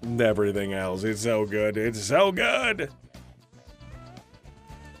everything else. It's so good. It's so good.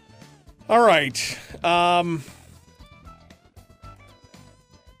 All right.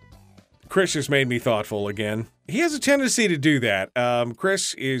 Chris has made me thoughtful again. He has a tendency to do that.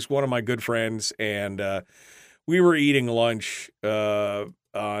 Chris is one of my good friends, and we were eating lunch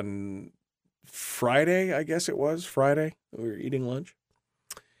on Friday, I guess it was. Friday. We were eating lunch.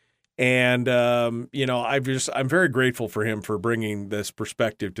 And, I'm very grateful for him for bringing this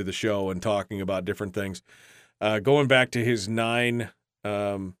perspective to the show and talking about different things. Going back to his 9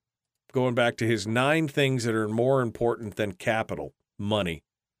 things that are more important than capital, money.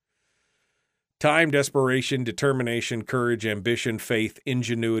 Time, desperation, determination, courage, ambition, faith,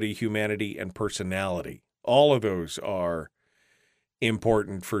 ingenuity, humanity, and personality. All of those are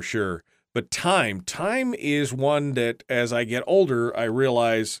important for sure. But time is one that as I get older, I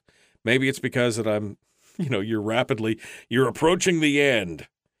realize maybe it's because that I'm, you're approaching the end.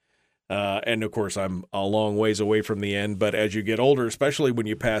 And of course, I'm a long ways away from the end. But as you get older, especially when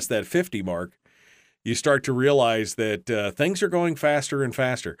you pass that 50 mark, you start to realize that things are going faster and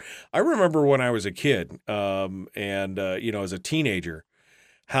faster. I remember when I was a kid as a teenager,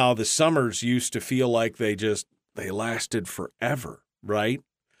 how the summers used to feel like they lasted forever, right?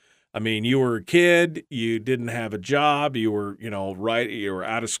 I mean, you were a kid, you didn't have a job, you were, you were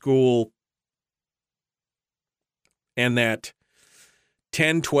out of school. And that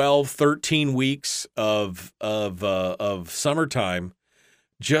 10, 12, 13 weeks of summertime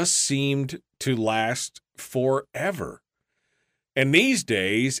just seemed to last forever. And these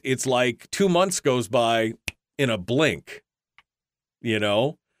days, it's like 2 months goes by in a blink,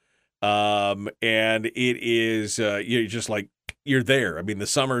 and it is, you're just like, you're there. I mean, the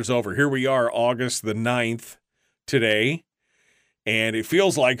summer's over. Here we are, August the 9th today, and it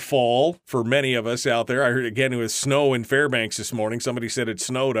feels like fall for many of us out there. I heard, again, it was snow in Fairbanks this morning. Somebody said it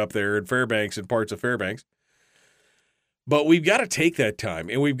snowed up there in Fairbanks and parts of Fairbanks. But we've got to take that time,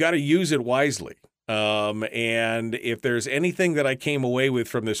 and we've got to use it wisely. And if there's anything that I came away with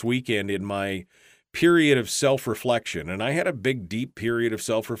from this weekend in my period of self-reflection, and I had a big, deep period of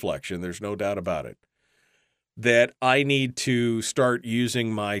self-reflection, there's no doubt about it, that I need to start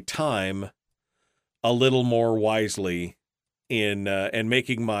using my time a little more wisely and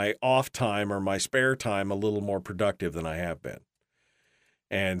making my off time or my spare time a little more productive than I have been.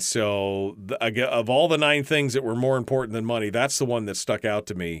 And so of all the 9 things that were more important than money, that's the one that stuck out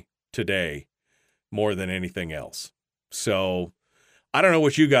to me today more than anything else. So I don't know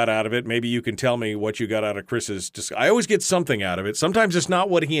what you got out of it. Maybe you can tell me what you got out of Chris's. I always get something out of it. Sometimes it's not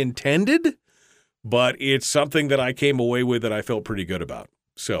what he intended, but it's something that I came away with that I felt pretty good about.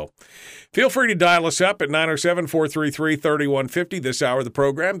 So feel free to dial us up at 907-433-3150. This hour of the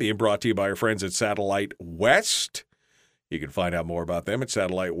program being brought to you by our friends at Satellite West. You can find out more about them at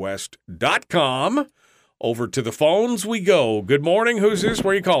satellitewest.com. Over to the phones we go. Good morning. Who's this?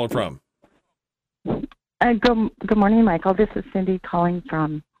 Where are you calling from? Good morning, Michael. This is Cindy calling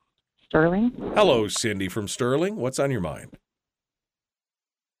from Sterling. Hello, Cindy from Sterling. What's on your mind?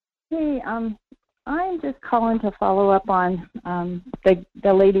 Hey, I'm just calling to follow up on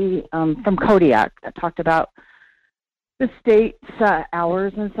the lady from Kodiak that talked about the state's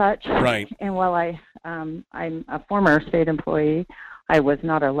hours and such. Right. And while I'm a former state employee, I was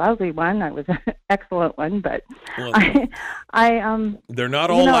not a lousy one. I was an excellent one, but well, I they're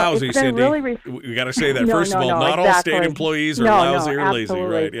not all lousy, Cindy. Really we got to say that first of all. Not exactly. all state employees are lousy or lazy,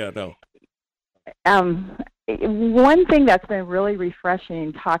 right? Yeah, no. One thing that's been really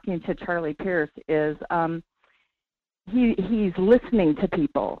refreshing talking to Charlie Pierce is he's listening to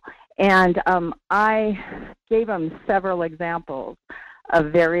people, and I gave him several examples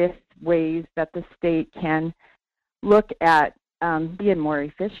of various ways that the state can look at being more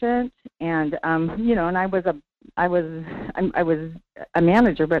efficient, and and I was I was a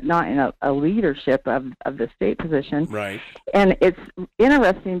manager, but not in a leadership of the state position. Right. And it's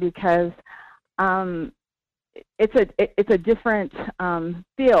interesting because it's a different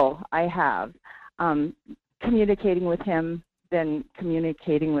feel I have communicating with him than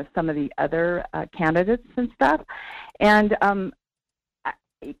communicating with some of the other candidates and stuff. And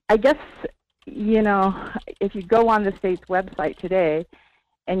I guess, if you go on the state's website today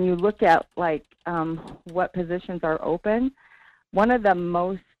and you look at what positions are open, one of the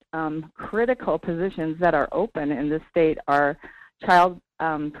most critical positions that are open in the state are child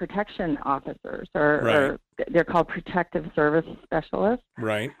protection officers, or they're called protective service specialists.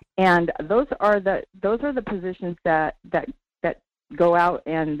 Right. And those are the positions that go out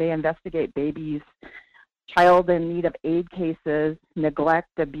and they investigate babies, child in need of aid cases, neglect,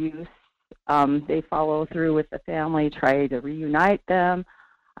 abuse. They follow through with the family, try to reunite them.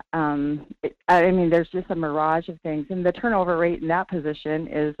 There's just a mirage of things, and the turnover rate in that position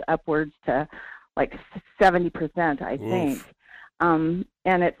is upwards to 70%, I think. Oof. And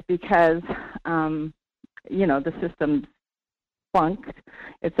it's because the system's flunked.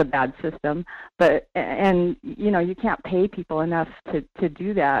 It's a bad system, and you can't pay people enough to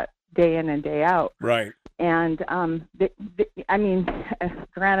do that day in and day out. Right. And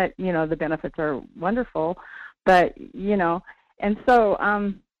granted, the benefits are wonderful, but and so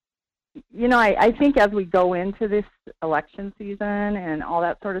I think as we go into this election season and all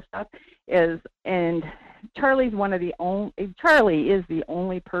that sort of stuff Charlie is the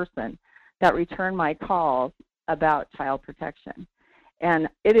only person that returned my calls about child protection, and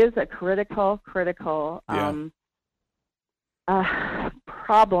it is a critical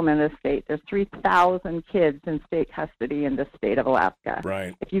problem in the state. There's 3,000 kids in state custody in the state of Alaska.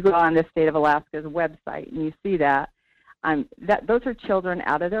 Right. If you go on the state of Alaska's website and you see that, those are children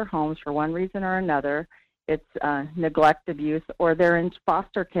out of their homes for one reason or another. It's neglect, abuse, or they're in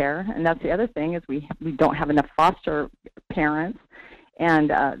foster care. And that's the other thing is we don't have enough foster parents.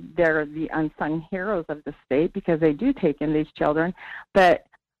 And they're the unsung heroes of the state because they do take in these children. But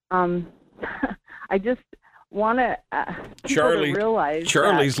I just want people to realize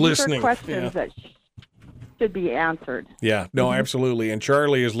Charlie's that listening. These are questions that should be answered. Yeah, no, absolutely. And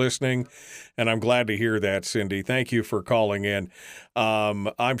Charlie is listening, and I'm glad to hear that, Cindy. Thank you for calling in.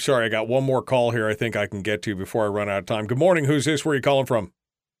 I'm sorry, I got one more call here I think I can get to before I run out of time. Good morning. Who's this? Where are you calling from?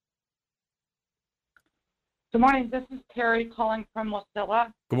 Good morning. This is Terry calling from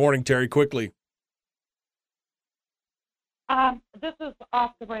Wasilla. Good morning, Terry. Quickly. This is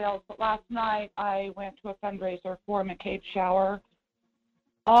off the rails, but last night I went to a fundraiser for McCabe Shower.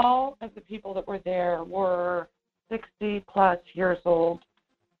 All of the people that were there were 60-plus years old.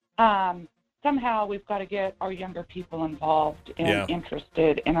 Somehow we've got to get our younger people involved and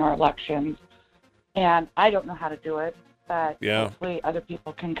interested in our elections. And I don't know how to do it, but hopefully other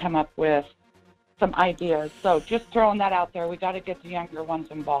people can come up with some ideas. So just throwing that out there, we got to get the younger ones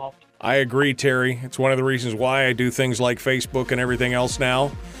involved. I agree, Terry. It's one of the reasons why I do things like Facebook and everything else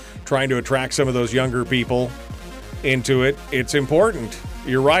now, trying to attract some of those younger people into it. It's important.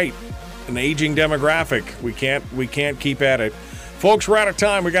 You're right. An aging demographic. We can't keep at it. Folks, we're out of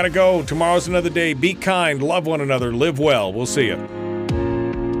time. We got to go. Tomorrow's another day. Be kind. Love one another. Live well. We'll see you.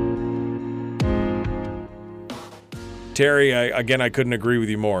 Terry, I couldn't agree with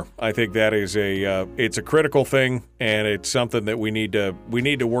you more. I think that is it's a critical thing, and it's something that we need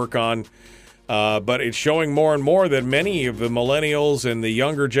to work on. But it's showing more and more that many of the millennials and the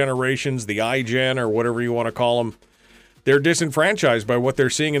younger generations, the iGen or whatever you want to call them, they're disenfranchised by what they're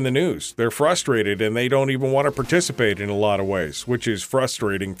seeing in the news. They're frustrated, and they don't even want to participate in a lot of ways, which is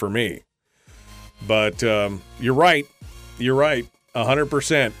frustrating for me. But you're right. You're right.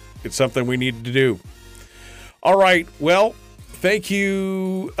 100%. It's something we need to do. All right. Well, thank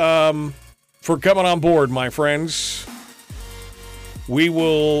you for coming on board, my friends. We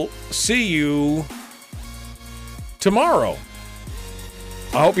will see you tomorrow.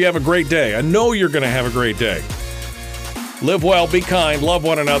 I hope you have a great day. I know you're going to have a great day. Live well, be kind, love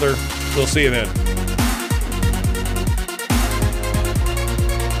one another. We'll see you then.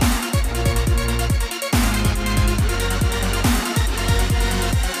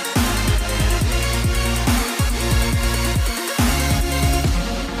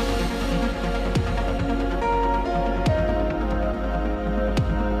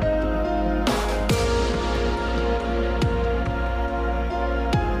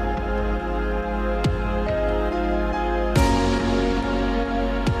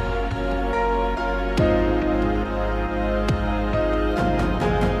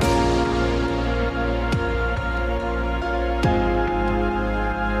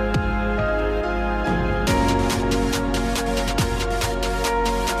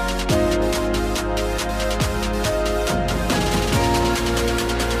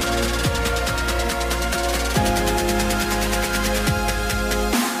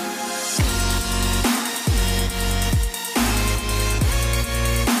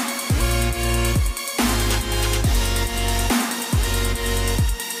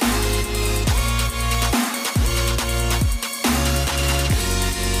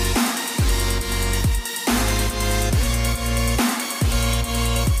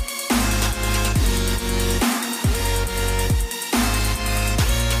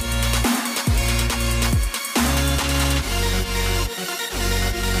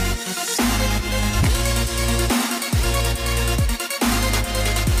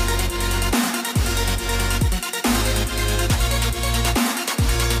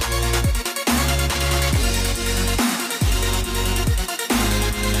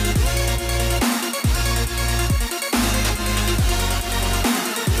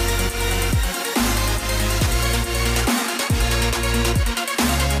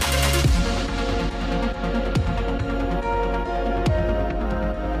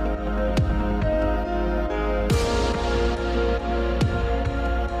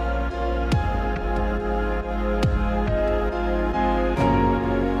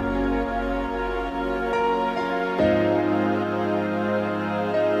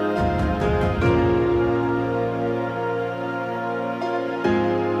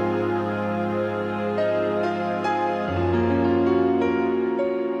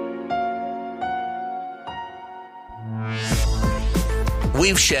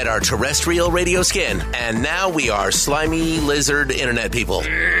 We've shed our terrestrial radio skin, and now we are slimy lizard internet people.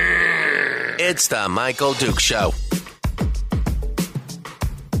 It's the Michael Duke Show.